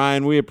right,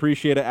 Ryan, we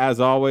appreciate it as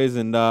always,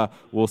 and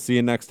we'll see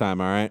you next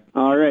time, all right?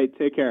 All right,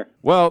 take care.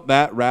 Well,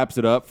 that wraps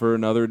it up for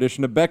another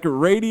edition of Beckett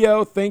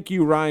Radio. Thank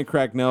you, Ryan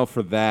Cracknell,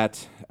 for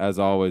that. As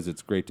always,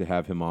 it's great to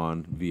have him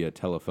on via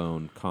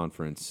telephone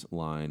conference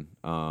line.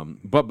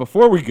 But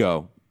before we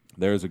go,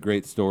 there's a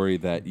great story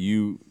that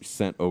you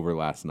sent over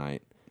last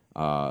night.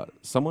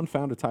 Someone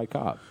found a Thai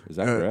cob. Is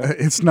that correct?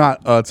 It's not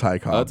a Thai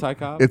cob. A Thai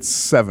cob? It's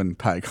 7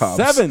 Thai cobs.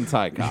 7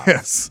 Thai cobs.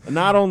 Yes.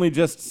 Not only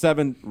just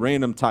 7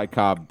 random Thai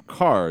cob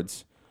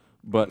cards,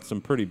 but some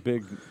pretty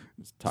big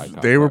Thai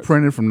cob They were cards.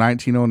 printed from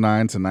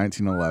 1909 to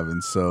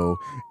 1911. So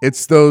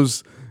it's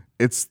those.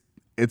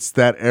 It's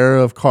that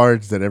era of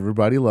cards that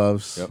everybody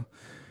loves. Yep.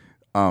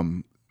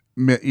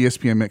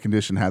 ESPN Mint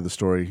Condition had the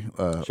story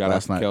Shout last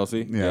out to night.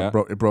 Kelsey. Yeah,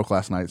 Yeah. It broke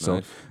last night.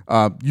 Nice.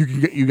 So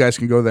you guys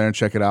can go there and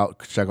check it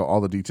out. Check out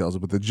all the details.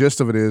 But the gist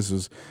of it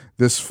is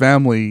this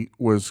family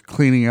was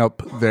cleaning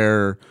up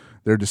their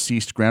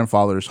deceased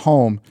grandfather's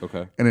home.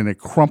 Okay. And in a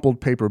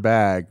crumpled paper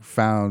bag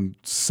found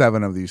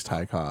 7 of these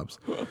Thai cobs.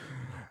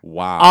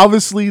 Wow.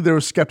 Obviously, there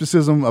was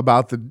skepticism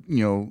about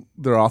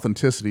their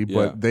authenticity,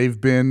 Yeah. but they've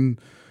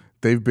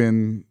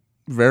been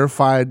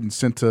verified and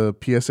sent to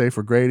PSA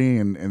for grading,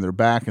 and they're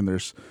back, and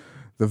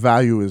the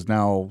value is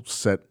now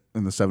set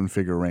in the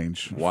 7-figure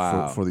range.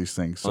 Wow. for these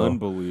things. So,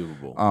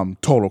 Unbelievable.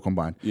 total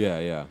combined.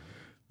 Yeah.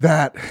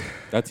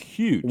 That's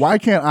huge. Why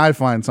can't I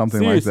find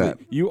something Seriously, like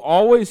that? you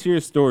always hear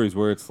stories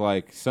where it's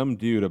like some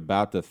dude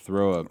about to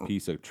throw a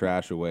piece of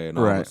trash away, and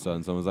all of a Right.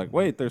 sudden someone's like,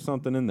 "Wait, there's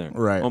something in there."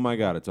 Right. Oh my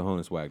God, it's a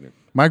Honus Wagner.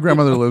 My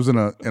grandmother lives in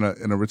a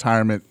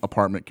retirement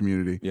apartment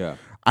community. Yeah.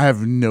 I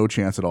have no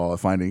chance at all of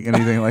finding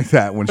anything like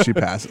that when she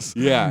passes.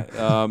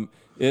 Yeah.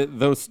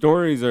 Those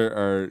stories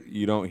are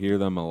you don't hear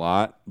them a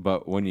lot,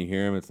 but when you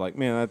hear them, it's like,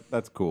 man,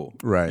 that's cool.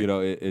 Right.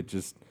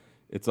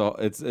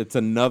 It's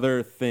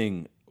another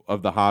thing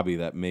of the hobby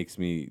that makes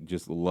me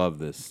just love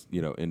this,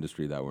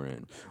 industry that we're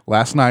in.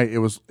 Last night it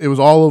was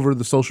all over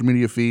the social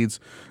media feeds.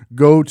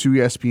 Go to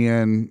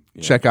ESPN,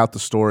 check out the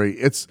story.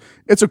 It's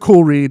a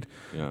cool read.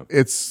 Yeah.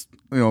 It's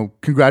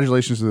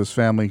congratulations to this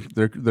family.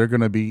 They're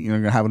going to be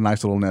going to have a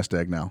nice little nest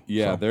egg now.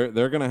 Yeah, So,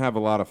 they're going to have a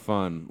lot of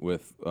fun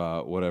with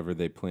whatever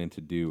they plan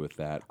to do with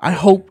that. I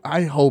hope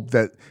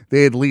that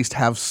they at least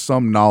have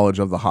some knowledge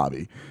of the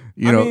hobby.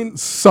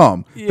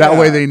 Some. yeah. That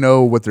way they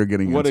know what they're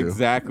getting What into.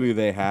 exactly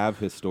they have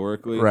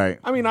historically. Right.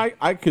 I mean,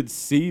 I could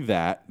see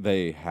that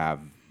they have,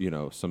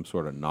 some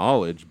sort of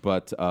knowledge,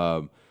 but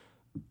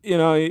you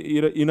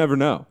never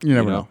know. You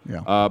never know.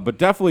 Yeah. But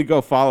definitely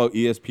go follow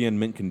ESPN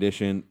Mint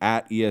Condition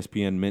at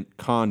ESPN Mint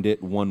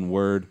Condit, one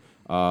word.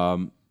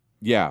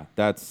 Yeah,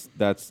 that's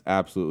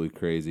absolutely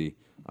crazy.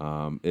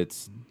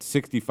 It's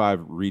 65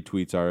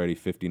 retweets already,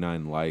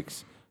 59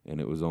 likes, and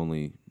it was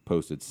only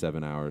posted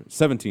 17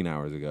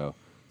 hours ago.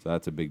 So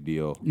that's a big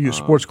deal.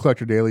 Sports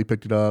Collector Daily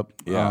picked it up.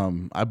 Yeah.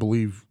 I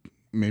believe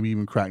maybe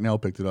even Cracknell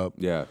picked it up.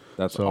 Yeah,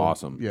 that's So,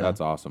 awesome. yeah.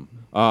 That's awesome.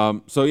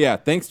 So, yeah,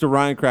 thanks to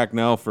Ryan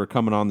Cracknell for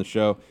coming on the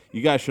show.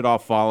 You guys should all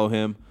follow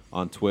him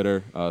on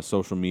Twitter,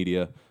 social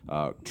media.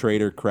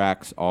 Trader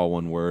Cracks, all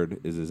one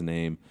word, is his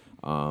name.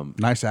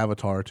 Nice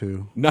avatar,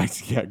 too.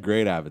 Nice. Yeah,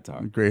 great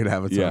avatar. Great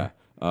avatar.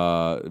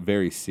 Yeah,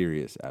 very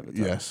serious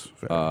avatar. Yes.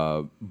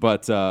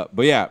 But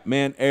yeah,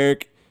 man,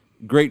 Eric,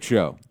 great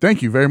show.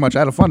 Thank you very much. I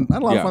had a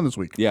lot of fun this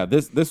week. Yeah,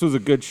 this was a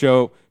good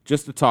show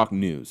just to talk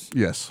news.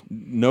 Yes.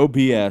 No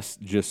BS,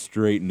 just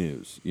straight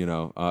news.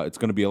 It's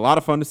going to be a lot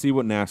of fun to see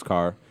what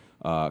NASCAR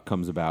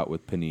comes about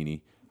with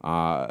Panini.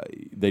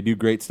 They do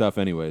great stuff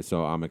anyway,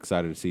 so I'm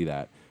excited to see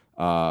that.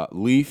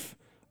 Leaf,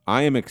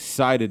 I am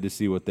excited to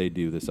see what they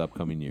do this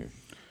upcoming year.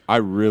 I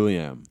really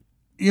am.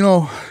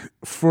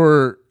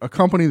 For a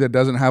company that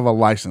doesn't have a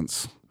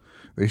license,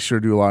 they sure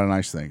do a lot of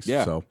nice things.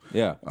 Yeah. So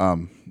yeah.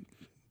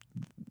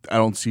 I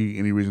don't see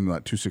any reason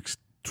that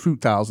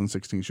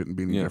 2016 shouldn't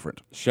be any different.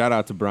 Shout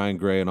out to Brian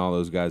Gray and all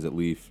those guys at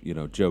Leaf,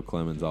 Joe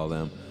Clemens, all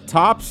them.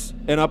 Tops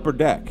and Upper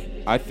Deck,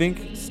 I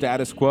think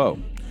status quo.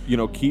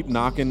 Keep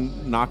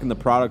knocking the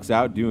products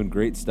out, doing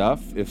great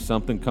stuff. If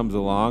something comes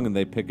along and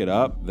they pick it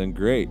up, then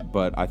great.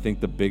 But I think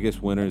the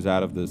biggest winners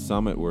out of the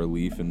summit were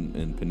Leaf and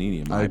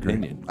Panini, in my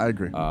opinion. I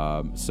agree.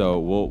 So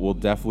we'll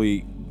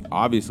definitely,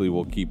 obviously,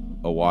 we'll keep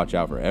a watch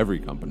out for every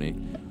company.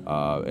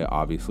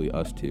 Obviously,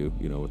 us too,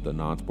 with the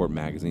Non-Sport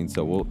magazine.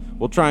 So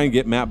we'll try and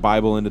get Matt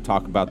Bible in to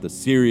talk about the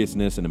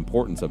seriousness and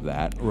importance of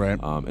that. Right.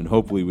 And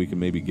hopefully we can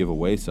maybe give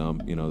away some,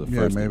 the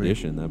first maybe.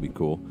 edition. That'd be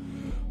cool.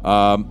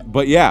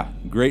 But yeah,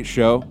 great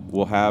show.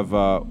 We'll have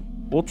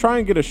we'll try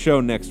and get a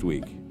show next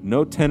week.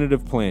 No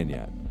tentative plan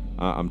yet.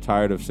 I'm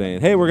tired of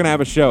saying, hey, we're going to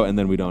have a show, and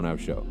then we don't have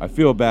a show. I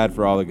feel bad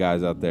for all the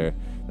guys out there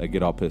that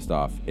get all pissed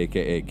off,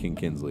 a.k.a. King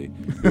Kinsley,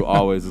 who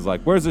always is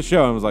like, where's the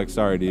show? And I was like,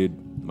 sorry,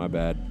 dude, my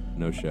bad,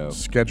 no show.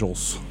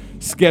 Schedules,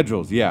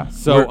 yeah.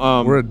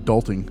 So we're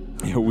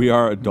adulting. Yeah, we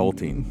are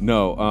adulting.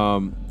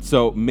 No,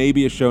 so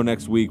maybe a show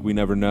next week. We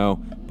never know.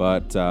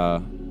 But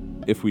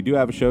if we do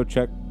have a show,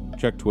 check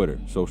Twitter,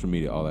 social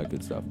media, all that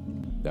good stuff.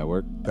 That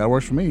work? That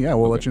works for me. Yeah,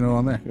 we'll let you know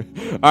on there.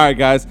 All right,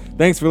 guys.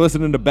 Thanks for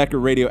listening to Becker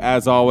Radio.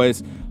 As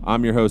always,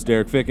 I'm your host,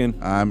 Derek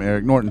Ficken. I'm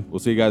Eric Norton. We'll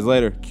see you guys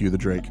later. Cue the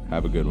Drake.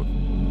 Have a good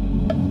one.